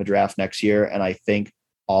going to be in the draft next year. And I think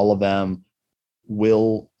all of them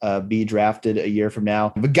will be drafted a year from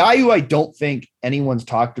now. The guy who I don't think anyone's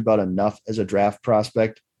talked about enough as a draft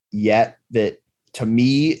prospect yet that to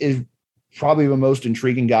me is probably the most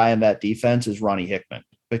intriguing guy in that defense is Ronnie Hickman,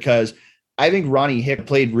 because I think Ronnie Hick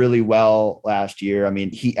played really well last year. I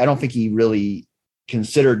mean, I don't think he really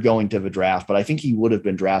considered going to the draft, but I think he would have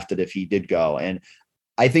been drafted if he did go. And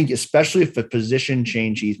I think especially if the position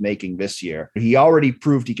change he's making this year, he already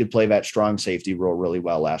proved he could play that strong safety role really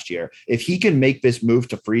well last year. If he can make this move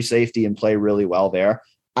to free safety and play really well there,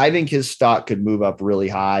 I think his stock could move up really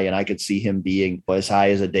high. And I could see him being as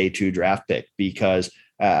high as a day 2 draft pick because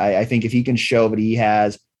I think if he can show that he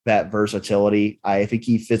has that versatility, I think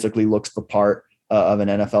he physically looks the part of an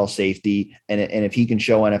NFL safety. And if he can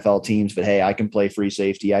show NFL teams that, hey, I can play free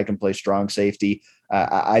safety, I can play strong safety,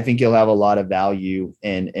 I think he'll have a lot of value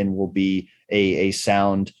and will be a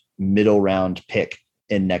sound middle round pick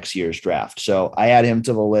in next year's draft. So I add him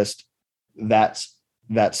to the list. That's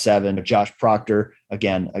 7. Josh Proctor,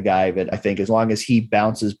 again, a guy that I think as long as he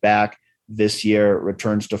bounces back this year,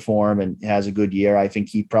 returns to form and has a good year, I think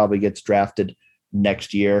he probably gets drafted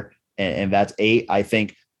next year. And that's 8. I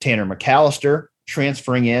think Tanner McAllister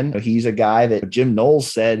transferring in. He's a guy that Jim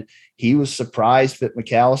Knowles said he was surprised that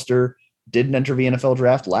McAllister didn't enter the NFL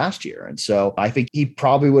draft last year. And so I think he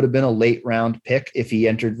probably would have been a late round pick if he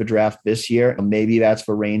entered the draft this year. Maybe that's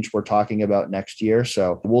the range we're talking about next year.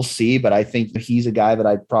 So we'll see. But I think he's a guy that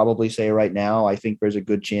I'd probably say right now, I think there's a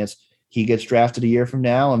good chance he gets drafted a year from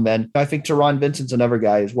now. And then I think Teron Vincent's another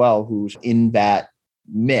guy as well, who's in that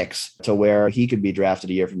mix to where he could be drafted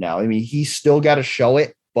a year from now. I mean, he's still got to show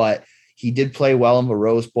it, but he did play well in the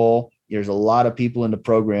Rose Bowl. There's a lot of people in the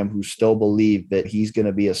program who still believe that he's going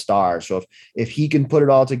to be a star. So if he can put it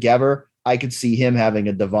all together, I could see him having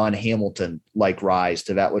a Devon Hamilton-like rise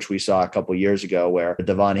to that which we saw a couple of years ago, where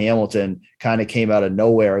Devon Hamilton kind of came out of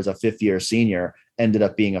nowhere as a 5th-year senior, ended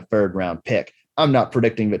up being a 3rd-round pick. I'm not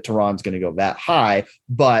predicting that Teron's going to go that high,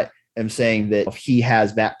 but I'm saying that if he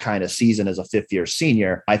has that kind of season as a fifth-year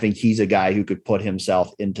senior, I think he's a guy who could put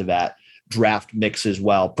himself into that draft mix as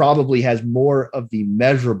well. Probably has more of the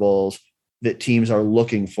measurables that teams are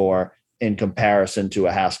looking for in comparison to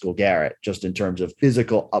a Haskell Garrett, just in terms of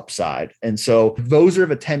physical upside. And so those are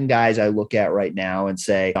the 10 guys I look at right now and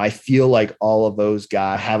say, I feel like all of those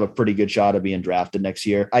guys have a pretty good shot of being drafted next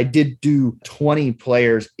year. I did do 20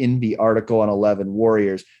 players in the article on 11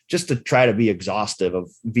 Warriors just to try to be exhaustive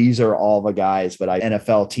of these are all the guys that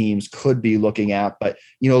NFL teams could be looking at. But,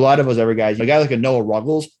 a lot of those other guys, a guy like a Noah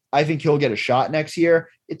Ruggles, I think he'll get a shot next year.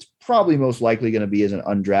 It's probably most likely going to be as an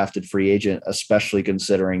undrafted free agent, especially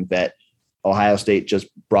considering that Ohio State just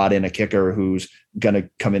brought in a kicker who's going to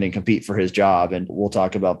come in and compete for his job. And we'll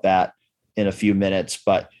talk about that in a few minutes.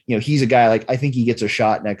 But, he's a guy I think he gets a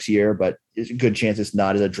shot next year, but it's a good chance it's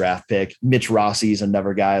not as a draft pick. Mitch Rossi is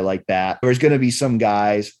another guy like that. There's going to be some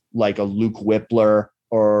guys like a Luke Whippler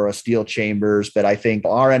or a Steel Chambers that I think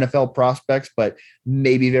are NFL prospects, but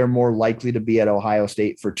maybe they're more likely to be at Ohio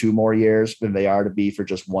State for 2 more years than they are to be for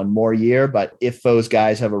just 1 more year. But if those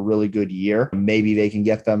guys have a really good year, maybe they can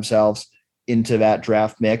get themselves into that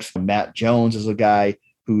draft mix. Matt Jones is a guy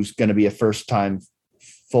who's going to be a first-time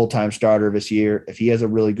full-time starter this year. If he has a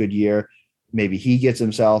really good year, maybe he gets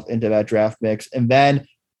himself into that draft mix. And then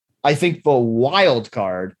I think the wild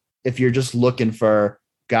card, if you're just looking for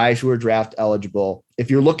guys who are draft eligible, if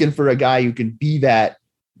you're looking for a guy who can be that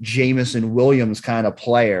Jameson Williams kind of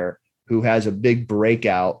player who has a big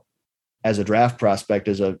breakout as a draft prospect,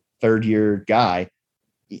 as a third-year guy,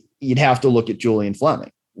 you'd have to look at Julian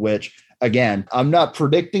Fleming, which, again, I'm not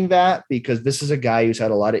predicting that because this is a guy who's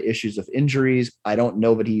had a lot of issues with injuries. I don't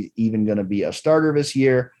know that he's even going to be a starter this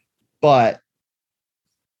year, but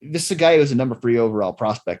this is a guy who was a number 3 overall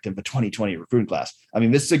prospect in the 2020 recruiting class. I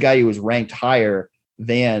mean, this is a guy who was ranked higher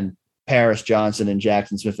than Paris Johnson and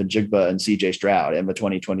Jackson Smith-Njigba and CJ Stroud in the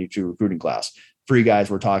 2022 recruiting class. 3 guys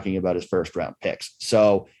we're talking about as first-round picks.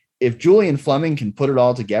 So if Julian Fleming can put it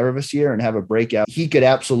all together this year and have a breakout, he could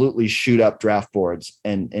absolutely shoot up draft boards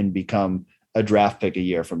and become a draft pick a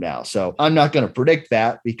year from now. So I'm not going to predict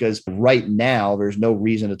that because right now there's no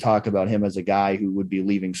reason to talk about him as a guy who would be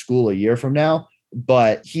leaving school a year from now,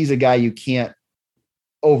 but he's a guy you can't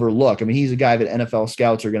overlook. I mean, he's a guy that NFL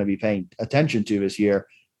scouts are going to be paying attention to this year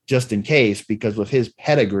just in case, because with his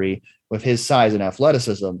pedigree, with his size and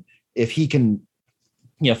athleticism, if he can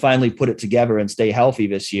finally put it together and stay healthy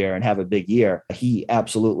this year and have a big year, he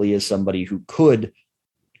absolutely is somebody who could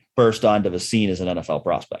burst onto the scene as an NFL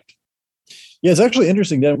prospect. Yeah, it's actually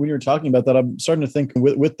interesting that when you were talking about that, I'm starting to think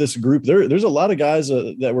with this group, there's a lot of guys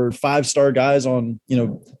that were 5-star guys on,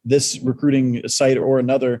 this recruiting site or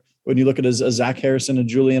another. When you look at a Zach Harrison, a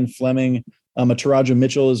Julian Fleming, a Taraja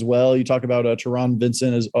Mitchell as well. You talk about Teron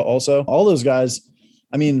Vincent as also all those guys.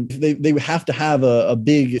 I mean, they would have to have a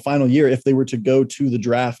big final year if they were to go to the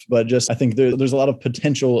draft. But just I think there's a lot of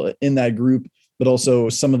potential in that group, but also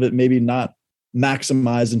some of it maybe not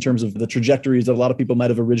maximized in terms of the trajectories that a lot of people might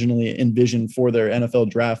have originally envisioned for their NFL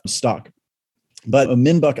draft stock. But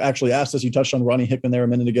Minbuck actually asked us, you touched on Ronnie Hickman there a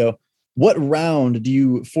minute ago, what round do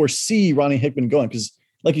you foresee Ronnie Hickman going? Because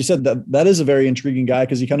like you said, that is a very intriguing guy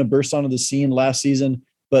because he kind of burst onto the scene last season.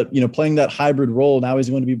 But, playing that hybrid role, now he's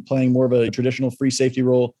going to be playing more of a traditional free safety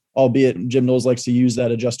role, albeit Jim Knowles likes to use that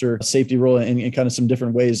adjuster safety role in kind of some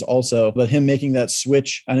different ways also. But him making that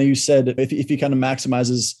switch, I know you said if he kind of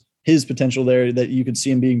maximizes his potential there, that you could see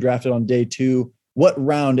him being drafted on day 2. What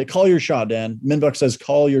round? Call your shot, Dan. Minbuck says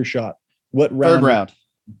call your shot. What round?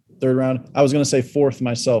 Third round. I was going to say 4th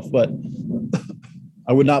myself, but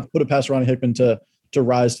I would not put it past Ronnie Hickman to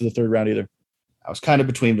rise to the 3rd round either. I was kind of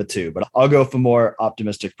between the 2, but I'll go for more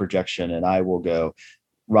optimistic projection, and I will go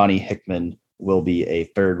Ronnie Hickman will be a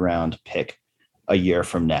 3rd round pick a year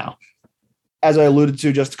from now. As I alluded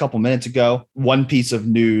to just a couple minutes ago, one piece of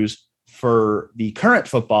news for the current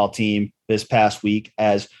football team this past week,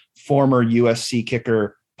 as former USC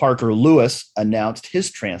kicker Parker Lewis announced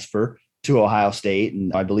his transfer to Ohio State.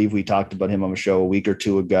 And I believe we talked about him on the show a week or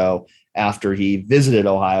 2 ago after he visited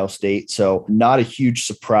Ohio State. So not a huge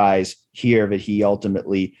surprise here that he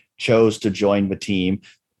ultimately chose to join the team.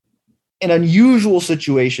 An unusual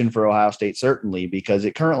situation for Ohio State, certainly, because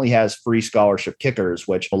it currently has free scholarship kickers,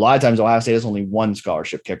 which a lot of times Ohio State has only 1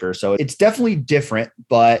 scholarship kicker. So it's definitely different,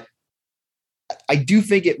 but I do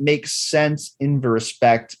think it makes sense in 2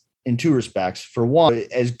 respects. For one,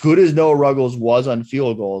 as good as Noah Ruggles was on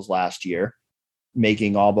field goals last year,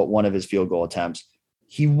 making all but 1 of his field goal attempts,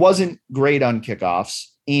 he wasn't great on kickoffs,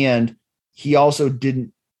 and he also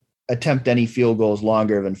didn't attempt any field goals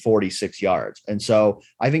longer than 46 yards. And so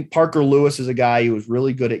I think Parker Lewis is a guy who was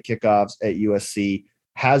really good at kickoffs at USC,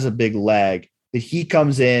 has a big leg, that he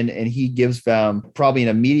comes in and he gives them probably an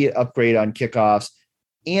immediate upgrade on kickoffs,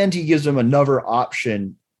 and he gives them another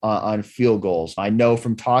option on field goals. I know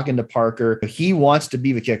from talking to Parker, he wants to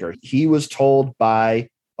be the kicker. He was told by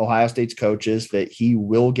Ohio State's coaches that he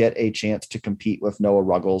will get a chance to compete with Noah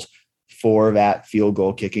Ruggles for that field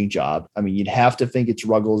goal kicking job. I mean, you'd have to think it's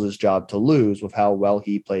Ruggles' job to lose with how well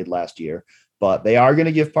he played last year, but they are going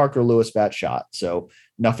to give Parker Lewis that shot. So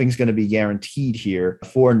nothing's going to be guaranteed here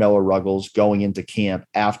for Noah Ruggles going into camp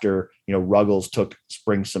after, Ruggles took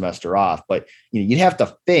spring semester off. But, you'd have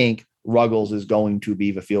to think Ruggles is going to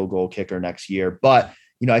be the field goal kicker next year. But,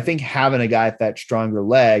 I think having a guy with that stronger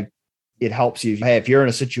leg, it helps you. Hey, if you're in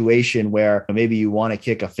a situation where maybe you want to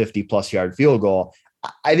kick a 50+ yard field goal,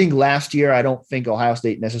 I think last year, I don't think Ohio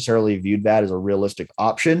State necessarily viewed that as a realistic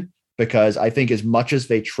option, because I think as much as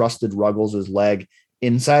they trusted Ruggles' leg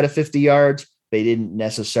inside of 50 yards, they didn't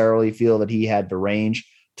necessarily feel that he had the range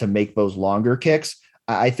to make those longer kicks.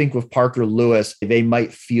 I think with Parker Lewis, they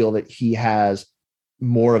might feel that he has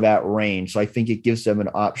more of that range. So I think it gives them an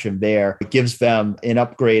option there. It gives them an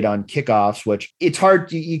upgrade on kickoffs, which it's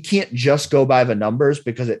hard. You can't just go by the numbers,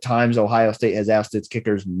 because at times Ohio State has asked its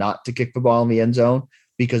kickers not to kick the ball in the end zone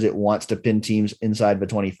because it wants to pin teams inside the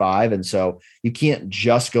 25. And so you can't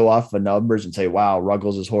just go off the numbers and say, wow,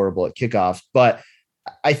 Ruggles is horrible at kickoffs. But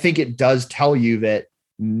I think it does tell you that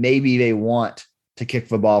maybe they want to kick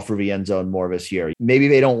the ball for the end zone more this year. Maybe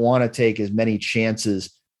they don't want to take as many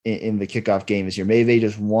chances in the kickoff game this year. Maybe they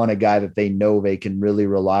just want a guy that they know they can really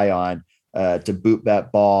rely on to boot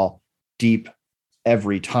that ball deep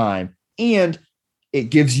every time. And it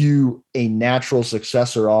gives you a natural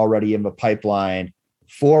successor already in the pipeline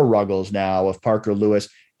for Ruggles now, with Parker Lewis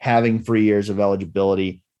having 3 years of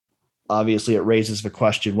eligibility. Obviously, it raises the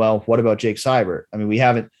question, well, what about Jake Seibert? I mean, we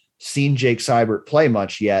haven't seen Jake Seibert play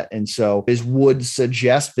much yet. And so this would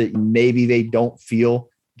suggest that maybe they don't feel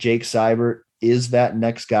Jake Seibert is that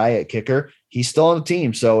next guy at kicker. He's still on the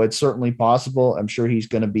team, so it's certainly possible. I'm sure he's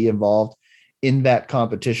going to be involved in that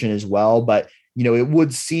competition as well. But, it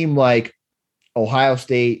would seem like Ohio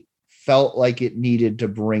State felt like it needed to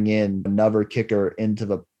bring in another kicker into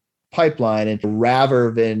the pipeline. And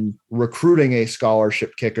rather than recruiting a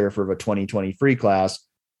scholarship kicker for the 2023 class,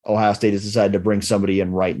 Ohio State has decided to bring somebody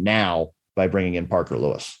in right now by bringing in Parker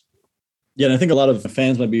Lewis. Yeah, and I think a lot of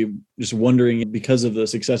fans might be just wondering, because of the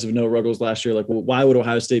success of Noah Ruggles last year, like, well, why would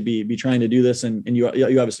Ohio State be trying to do this? And you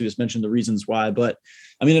obviously just mentioned the reasons why. But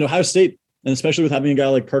I mean, at Ohio State, and especially with having a guy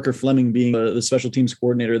like Parker Fleming being the special teams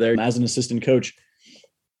coordinator there as an assistant coach,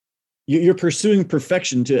 you're pursuing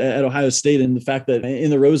perfection at Ohio State. And the fact that in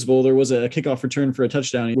the Rose Bowl, there was a kickoff return for a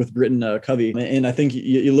touchdown with Britton Covey. And I think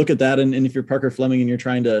you look at that, and if you're Parker Fleming and you're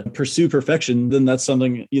trying to pursue perfection, then that's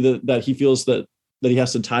something either that he feels that he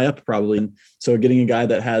has to tie up probably. And so getting a guy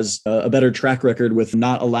that has a better track record with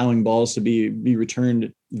not allowing balls to be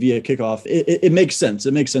returned via kickoff, it makes sense.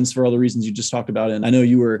 It makes sense for all the reasons you just talked about. And I know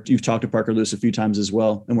you've talked to Parker Lewis a few times as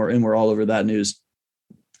well, and we're all over that news.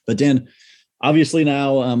 But Dan, obviously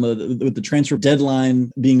now with the transfer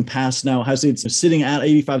deadline being passed now, Ohio State's sitting at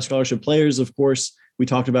 85 scholarship players. Of course, we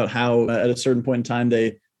talked about how at a certain point in time,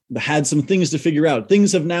 they had some things to figure out.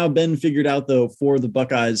 Things have now been figured out, though, for the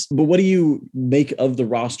Buckeyes. But what do you make of the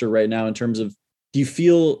roster right now in terms of, do you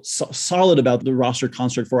feel solid about the roster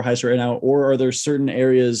construct for Ohio State right now? Or are there certain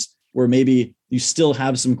areas where maybe you still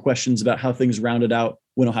have some questions about how things rounded out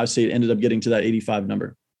when Ohio State ended up getting to that 85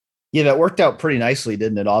 number? Yeah, that worked out pretty nicely,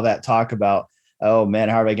 didn't it? All that talk about, oh man,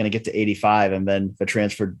 how are they going to get to 85? And then the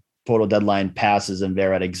transfer portal deadline passes and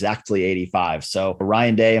they're at exactly 85. So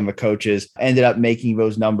Ryan Day and the coaches ended up making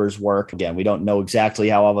those numbers work. Again, we don't know exactly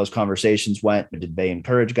how all those conversations went. Did they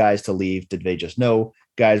encourage guys to leave? Did they just know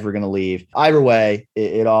guys were going to leave? Either way,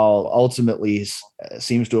 it all ultimately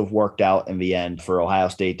seems to have worked out in the end for Ohio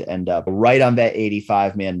State to end up right on that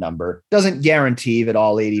 85-man number. Doesn't guarantee that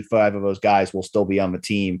all 85 of those guys will still be on the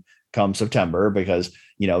team come September, because,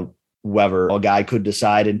 whether a guy could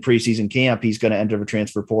decide in preseason camp he's going to enter the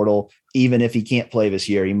transfer portal, even if he can't play this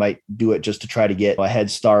year. He might do it just to try to get a head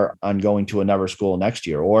start on going to another school next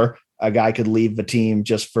year. Or a guy could leave the team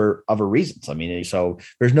just for other reasons. I mean, so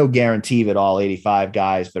there's no guarantee that all 85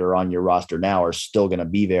 guys that are on your roster now are still going to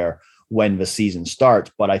be there when the season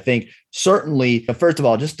starts. But I think certainly, first of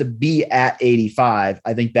all, just to be at 85,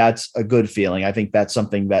 I think that's a good feeling. I think that's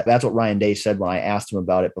something that's what Ryan Day said when I asked him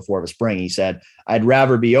about it before the spring. He said, I'd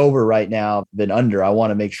rather be over right now than under. I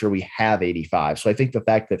want to make sure we have 85. So I think the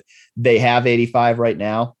fact that they have 85 right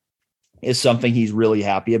now is something he's really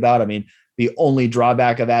happy about. I mean, The only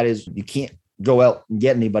drawback of that is you can't go out and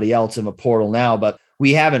get anybody else in the portal now, but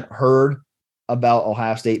we haven't heard about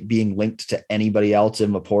Ohio State being linked to anybody else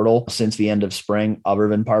in the portal since the end of spring other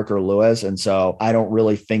than Parker Lewis. And so I don't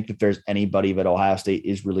really think that there's anybody that Ohio State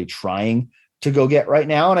is really trying to go get right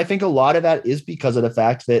now. And I think a lot of that is because of the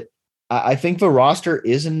fact that I think the roster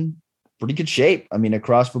is in pretty good shape. I mean,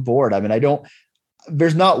 across the board. I mean,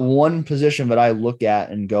 there's not one position that I look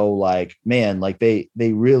at and go like, man, like they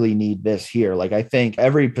really need this here. Like, I think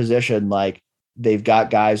every position, like, they've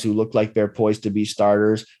got guys who look like they're poised to be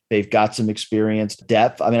starters. They've got some experienced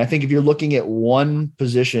depth. I mean, I think if you're looking at one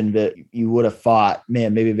position that you would have thought,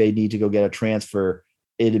 man, maybe they need to go get a transfer,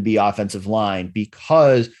 it'd be offensive line,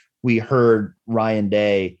 because we heard Ryan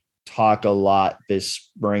Day talk a lot this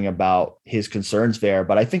spring about his concerns there.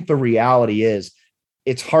 But I think the reality is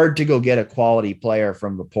it's hard to go get a quality player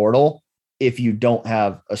from the portal if you don't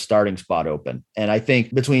have a starting spot open. And I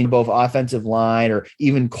think between both offensive line or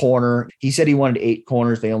even corner, he said he wanted 8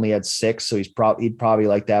 corners. They only had 6. So he'd probably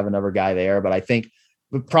like to have another guy there. But I think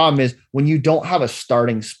the problem is when you don't have a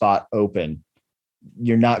starting spot open,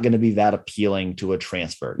 you're not going to be that appealing to a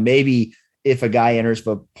transfer. Maybe if a guy enters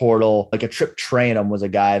the portal, like a Trip Trainum was a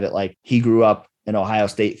guy that, like, he grew up an Ohio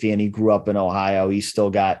State fan. He grew up in Ohio. He's still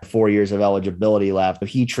got 4 years of eligibility left. But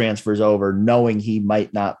he transfers over knowing he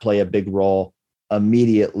might not play a big role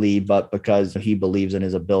immediately, but because he believes in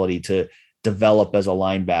his ability to develop as a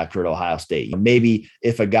linebacker at Ohio State. Maybe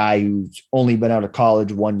if a guy who's only been out of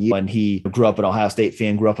college 1 year and he grew up an Ohio State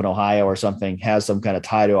fan, grew up in Ohio or something, has some kind of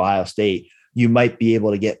tie to Ohio State, you might be able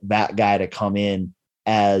to get that guy to come in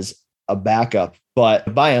as a backup.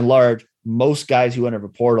 But by and large, most guys who enter the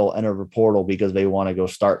portal because they want to go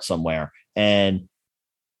start somewhere. And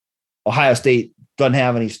Ohio State doesn't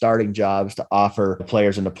have any starting jobs to offer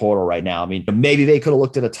players in the portal right now. I mean, maybe they could have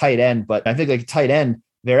looked at a tight end, but I think like tight end,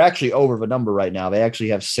 they're actually over the number right now. They actually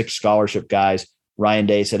have 6 scholarship guys. Ryan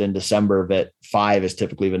Day said in December that 5 is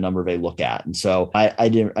typically the number they look at. And so I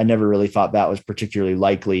never really thought that was particularly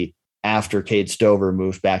likely after Cade Stover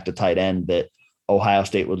moved back to tight end that Ohio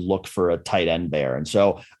State would look for a tight end there. And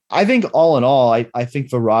so I think all in all, I think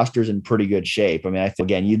the roster's in pretty good shape. I mean, I think,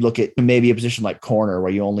 again, you'd look at maybe a position like corner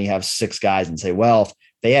where you only have 6 guys and say, well, if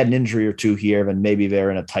they had an injury or 2 here, then maybe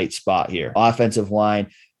they're in a tight spot here. Offensive line,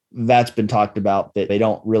 that's been talked about, that they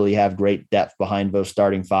don't really have great depth behind those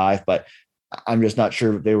starting 5, but I'm just not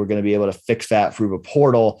sure they were going to be able to fix that through the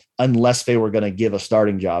portal unless they were going to give a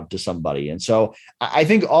starting job to somebody. And so I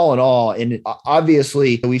think all in all, and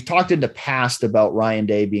obviously we've talked in the past about Ryan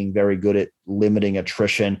Day being very good at limiting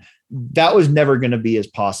attrition. That was never going to be as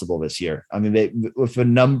possible this year. I mean, with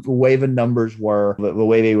the way the numbers were, the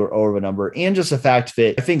way they were over the number, and just the fact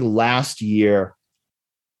that I think last year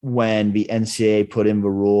when the NCAA put in the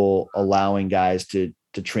rule allowing guys to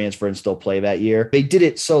transfer and still play that year, they did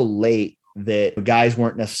it so late that guys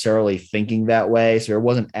weren't necessarily thinking that way. So there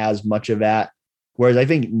wasn't as much of that. Whereas I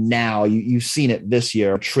think now you've seen it this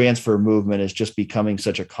year, transfer movement is just becoming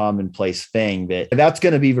such a commonplace thing that's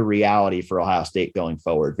going to be the reality for Ohio State going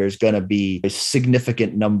forward. There's going to be a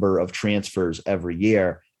significant number of transfers every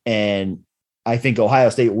year. And I think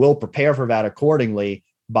Ohio State will prepare for that accordingly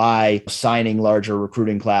by signing larger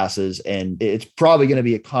recruiting classes. And it's probably going to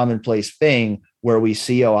be a commonplace thing where we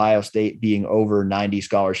see Ohio State being over 90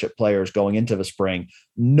 scholarship players going into the spring,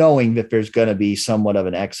 knowing that there's going to be somewhat of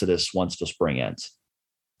an exodus once the spring ends.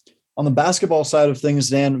 On the basketball side of things,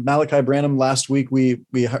 Dan, Malachi Branham, last week, we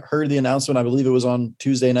heard the announcement, I believe it was on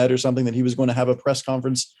Tuesday night or something, that he was going to have a press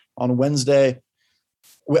conference on Wednesday.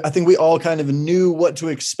 I think we all kind of knew what to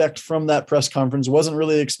expect from that press conference. Wasn't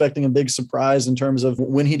really expecting a big surprise in terms of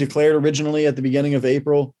when he declared originally at the beginning of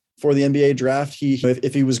April for the NBA draft.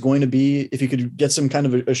 If he could get some kind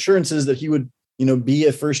of assurances that he would, be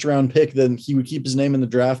a first round pick, then he would keep his name in the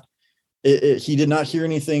draft. He did not hear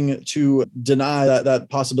anything to deny that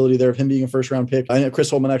possibility there of him being a first round pick. I know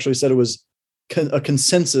Chris Holtmann actually said it was a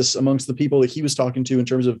consensus amongst the people that he was talking to in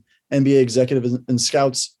terms of NBA executives and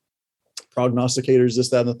scouts, prognosticators, this,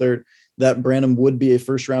 that, and the third, that Branham would be a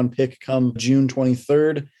first round pick come June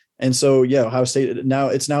 23rd. And so, Ohio State,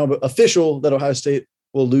 it's now official that Ohio State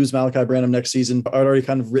will lose Malachi Branham next season. I'd already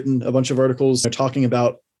kind of written a bunch of articles talking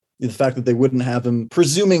about the fact that they wouldn't have him,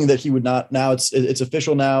 presuming that he would not. Now it's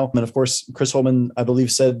official now. And of course, Chris Holtmann, I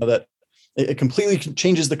believe, said that it completely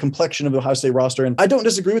changes the complexion of the Ohio State roster. And I don't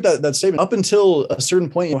disagree with that statement. Up until a certain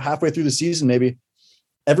point, halfway through the season, maybe,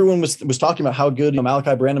 everyone was talking about how good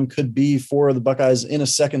Malachi Branham could be for the Buckeyes in a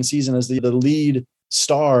second season as the lead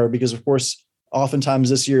star, because of course, oftentimes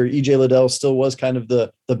this year, EJ Liddell still was kind of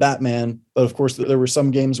the Batman. But of course, there were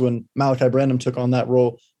some games when Malachi Branham took on that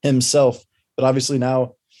role himself. But obviously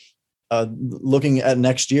now looking at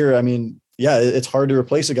next year, I mean, yeah, it's hard to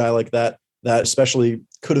replace a guy like that especially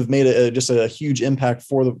could have made just a huge impact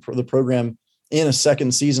for the program in a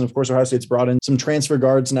second season. Of course, Ohio State's brought in some transfer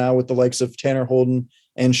guards now with the likes of Tanner Holden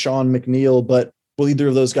and Sean McNeil, but will either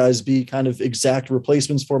of those guys be kind of exact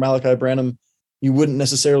replacements for Malachi Branham? You wouldn't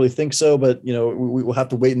necessarily think so, but we will have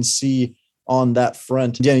to wait and see on that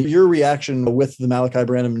front. Yeah, your reaction with the Malachi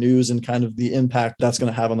Branham news and kind of the impact that's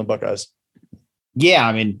going to have on the Buckeyes. Yeah,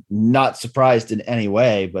 I mean, not surprised in any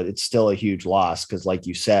way, but it's still a huge loss because, like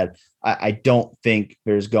you said, I don't think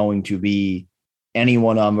there's going to be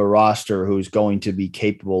anyone on the roster who's going to be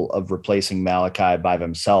capable of replacing Malachi by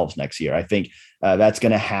themselves next year. I think that's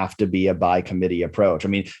going to have to be a by committee approach. I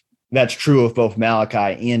mean, that's true of both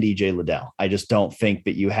Malachi and EJ Liddell. I just don't think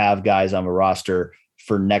that you have guys on the roster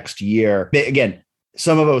for next year. Again,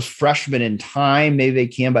 some of those freshmen in time, maybe they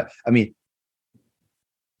can, but I mean,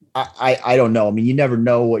 I don't know. I mean, you never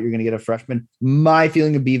know what you're going to get a freshman. My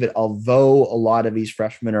feeling would be that although a lot of these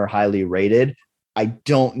freshmen are highly rated, I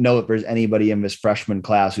don't know if there's anybody in this freshman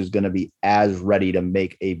class who's going to be as ready to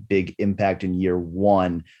make a big impact in year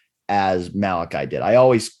one as Malachi did. I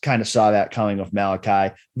always kind of saw that coming with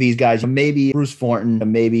Malachi. These guys, maybe Bruce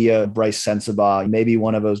Thornton, maybe Bryce Sensabaugh, maybe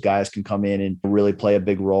one of those guys can come in and really play a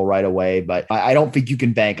big role right away. But I don't think you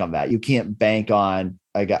can bank on that. You can't bank on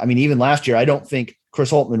a guy. I mean, even last year, I don't think Chris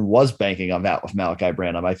Holtmann was banking on that with Malachi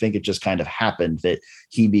Branham. I think it just kind of happened that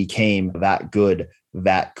he became that good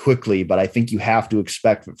that quickly. But I think you have to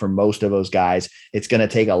expect that for most of those guys, it's going to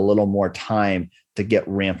take a little more time to get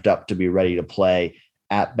ramped up to be ready to play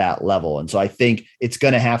at that level. And so I think it's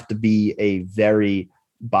going to have to be a very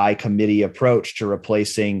by committee approach to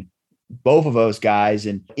replacing both of those guys.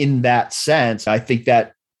 And in that sense, I think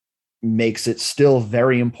that makes it still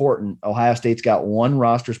very important. Ohio State's got one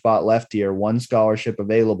roster spot left here, one scholarship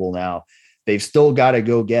available now. They've still got to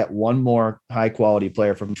go get one more high quality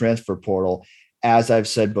player from the transfer portal. As I've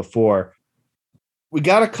said before, we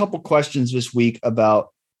got a couple questions this week about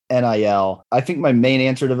NIL. I think my main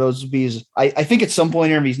answer to those would be is I think at some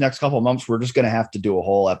point in these next couple of months, we're just going to have to do a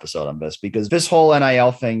whole episode on this because this whole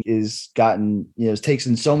NIL thing is takes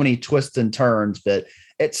in so many twists and turns that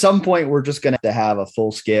at some point we're just going to have a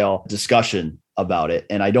full scale discussion about it.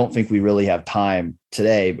 And I don't think we really have time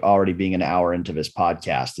today, already being an hour into this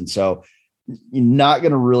podcast. And so you're not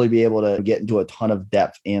going to really be able to get into a ton of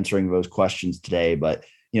depth answering those questions today, but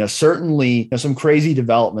certainly some crazy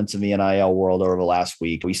developments in the NIL world over the last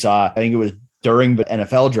week. We saw, I think it was during the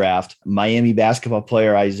NFL draft, Miami basketball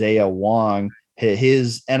player Isaiah Wong,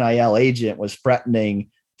 his NIL agent was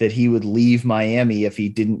threatening that he would leave Miami if he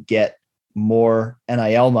didn't get more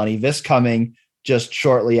NIL money. This coming just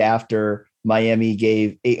shortly after Miami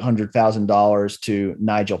gave $800,000 to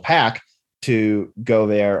Nigel Pack to go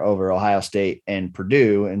there over Ohio State and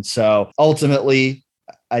Purdue. And so ultimately,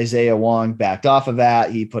 Isaiah Wong backed off of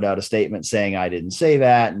that. He put out a statement saying, I didn't say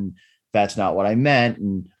that, and that's not what I meant.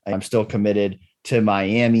 And I'm still committed to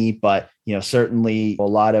Miami, but certainly a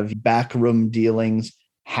lot of backroom dealings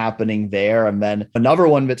happening there. And then another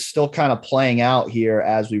one that's still kind of playing out here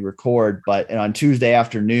as we record, but on Tuesday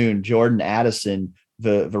afternoon, Jordan Addison,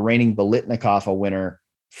 the reigning Biletnikoff winner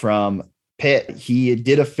from Pitt, he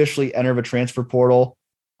did officially enter the transfer portal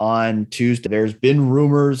on Tuesday. There's been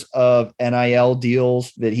rumors of NIL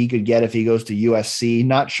deals that he could get if he goes to USC.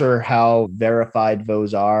 Not sure how verified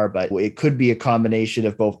those are, but it could be a combination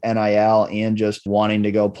of both NIL and just wanting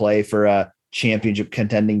to go play for a championship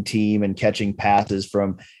contending team and catching passes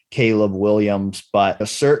from Caleb Williams. But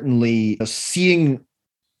certainly seeing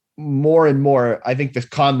more and more, I think this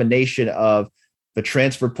combination of the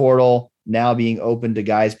transfer portal now being open to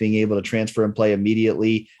guys being able to transfer and play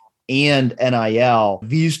immediately and NIL,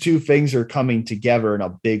 these two things are coming together in a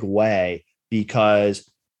big way because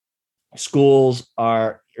schools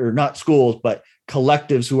are, or not schools, but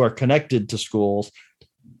collectives who are connected to schools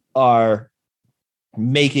are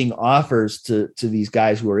making offers to these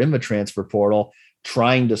guys who are in the transfer portal,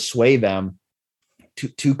 trying to sway them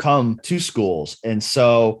to come to schools. And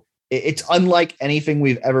so it's unlike anything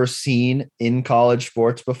we've ever seen in college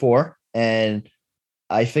sports before. And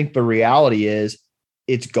I think the reality is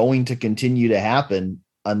it's going to continue to happen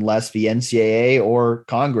unless the NCAA or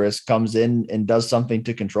Congress comes in and does something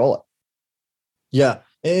to control it. Yeah,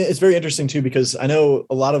 it's very interesting too, because I know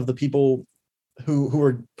a lot of the people who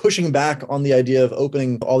are pushing back on the idea of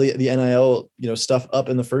opening all the NIL, stuff up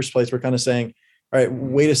in the first place. We're kind of saying, all right,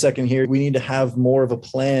 wait a second here. We need to have more of a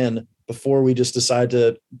plan before we just decide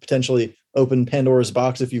to potentially open Pandora's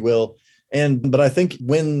box, if you will. But I think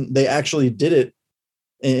when they actually did it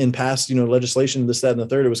in past, legislation, this, that, and the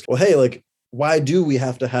third, it was, well, hey, like, why do we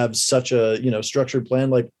have to have such a, structured plan?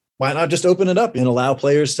 Like, why not just open it up and allow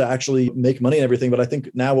players to actually make money and everything? But I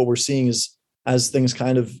think now what we're seeing is, as things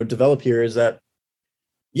kind of develop here, is that,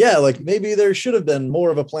 yeah, like maybe there should have been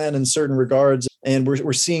more of a plan in certain regards. And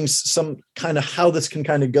we're seeing some kind of how this can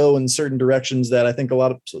kind of go in certain directions that I think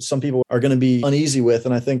some people are going to be uneasy with.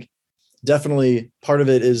 And I think definitely part of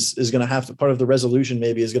it is going to have to, part of the resolution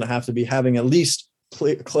maybe is going to have to be having at least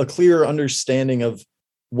a clear understanding of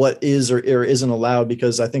what is or isn't allowed,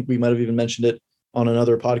 because I think we might have even mentioned it on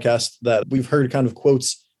another podcast that we've heard kind of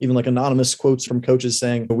quotes, even like anonymous quotes from coaches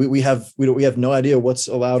saying we have no idea what's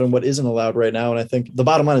allowed and what isn't allowed right now. And I think the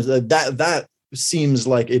bottom line is that seems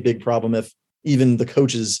like a big problem if even the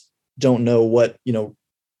coaches don't know what,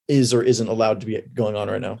 is or isn't allowed to be going on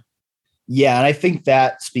right now. Yeah. And I think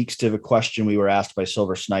that speaks to the question we were asked by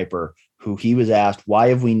Silver Sniper, who he was asked, why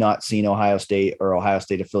have we not seen Ohio State or Ohio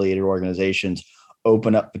State affiliated organizations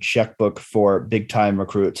open up the checkbook for big time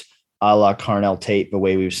recruits a la Carnell Tate, the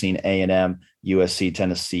way we've seen A&M, USC,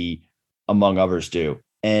 Tennessee, among others do?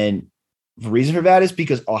 And the reason for that is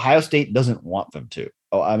because Ohio State doesn't want them to.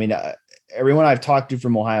 Everyone I've talked to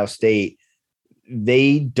from Ohio State,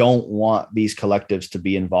 they don't want these collectives to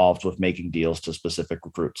be involved with making deals to specific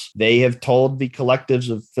recruits. They have told the collectives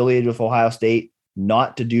affiliated with Ohio State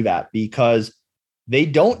not to do that because they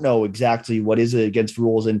don't know exactly what is against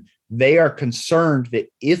rules. And they are concerned that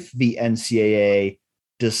if the NCAA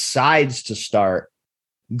decides to start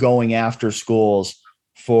going after schools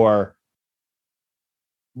for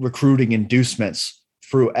recruiting inducements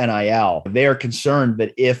through NIL, they are concerned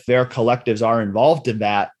that if their collectives are involved in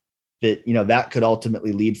that that could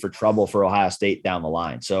ultimately lead for trouble for Ohio State down the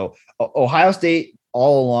line. So Ohio State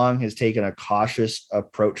all along has taken a cautious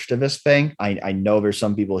approach to this thing. I know there's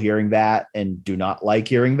some people hearing that and do not like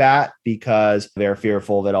hearing that because they're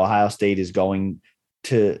fearful that Ohio State is going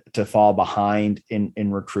to fall behind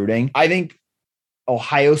in recruiting. I think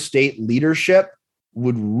Ohio State leadership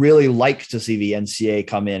would really like to see the NCAA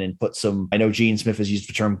come in and put some, I know Gene Smith has used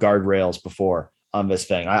the term guardrails before on this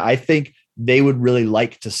thing. I think they would really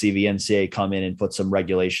like to see the NCAA come in and put some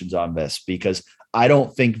regulations on this, because I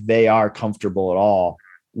don't think they are comfortable at all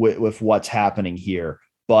with what's happening here.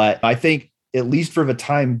 But I think at least for the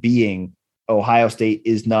time being, Ohio State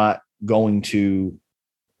is not going to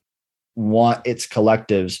want its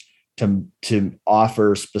collectives to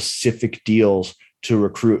offer specific deals to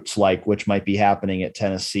recruits, like which might be happening at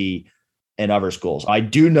Tennessee and other schools. I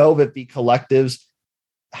do know that the collectives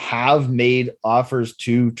have made offers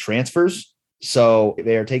to transfers. So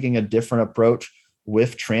they are taking a different approach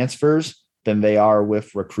with transfers than they are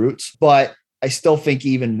with recruits. But I still think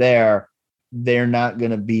even they're not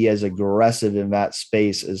going to be as aggressive in that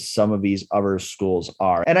space as some of these other schools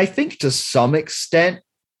are. And I think to some extent,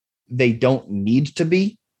 they don't need to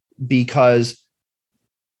be, because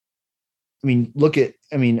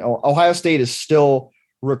Ohio State is still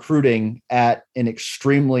recruiting at an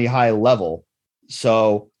extremely high level.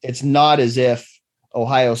 So it's not as if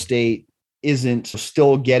Ohio State isn't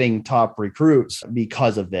still getting top recruits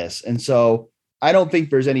because of this. And so I don't think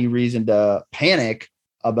there's any reason to panic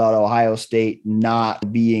about Ohio State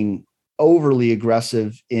not being overly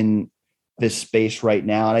aggressive in this space right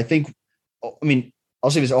now. And I think, I'll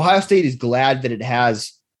say this, Ohio State is glad that it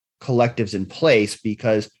has collectives in place,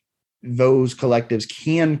 because those collectives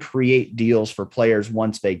can create deals for players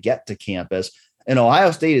once they get to campus. And Ohio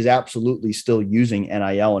State is absolutely still using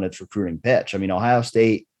NIL in its recruiting pitch. Ohio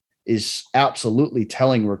State is absolutely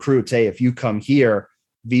telling recruits, hey, if you come here,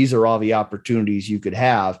 these are all the opportunities you could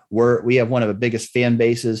have. We have one of the biggest fan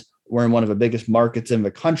bases. We're in one of the biggest markets in the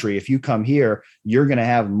country. If you come here, you're going to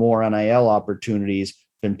have more NIL opportunities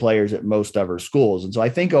than players at most other schools. And so I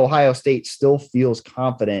think Ohio State still feels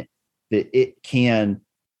confident that it can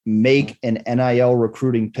make an NIL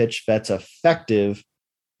recruiting pitch that's effective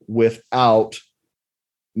without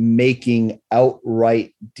making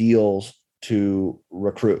outright deals to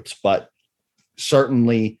recruits. But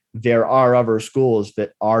certainly there are other schools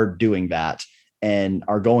that are doing that and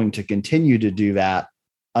are going to continue to do that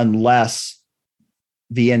unless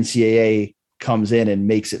the NCAA comes in and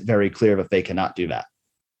makes it very clear that they cannot do that.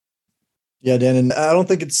 Yeah, Dan, and I don't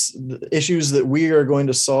think it's issues that we are going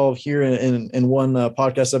to solve here in one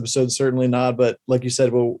podcast episode, certainly not. But like you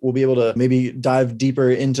said, we'll be able to maybe dive deeper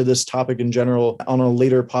into this topic in general on a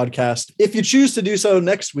later podcast. If you choose to do so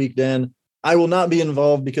next week, Dan, I will not be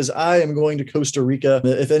involved because I am going to Costa Rica.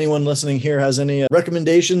 If anyone listening here has any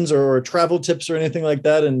recommendations or travel tips or anything like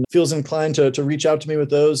that and feels inclined to reach out to me with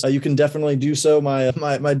those, you can definitely do so. My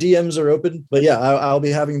DMs are open. But yeah, I'll be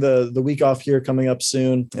having the week off here coming up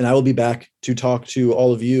soon. And I will be back to talk to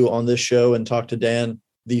all of you on this show and talk to Dan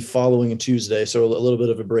the following Tuesday. So a little bit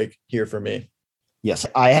of a break here for me. Yes,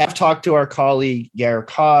 I have talked to our colleague Garrett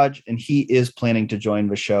Hodge, and he is planning to join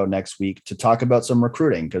the show next week to talk about some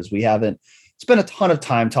recruiting because we haven't spent a ton of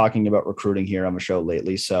time talking about recruiting here on the show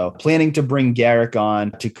lately. So planning to bring Garrett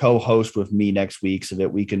on to co-host with me next week so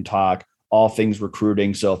that we can talk all things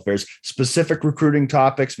recruiting. So if there's specific recruiting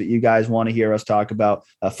topics that you guys want to hear us talk about,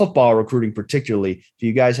 football recruiting particularly, if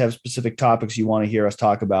you guys have specific topics you want to hear us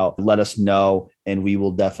talk about, let us know, and we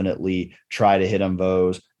will definitely try to hit on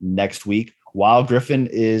those next week while Griffin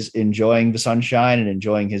is enjoying the sunshine and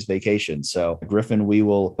enjoying his vacation. So Griffin, we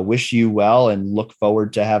will wish you well and look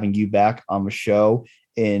forward to having you back on the show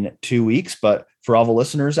in 2 weeks. But for all the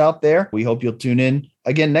listeners out there, we hope you'll tune in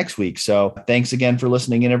again next week. So thanks again for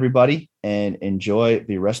listening in, everybody, and enjoy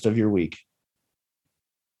the rest of your week.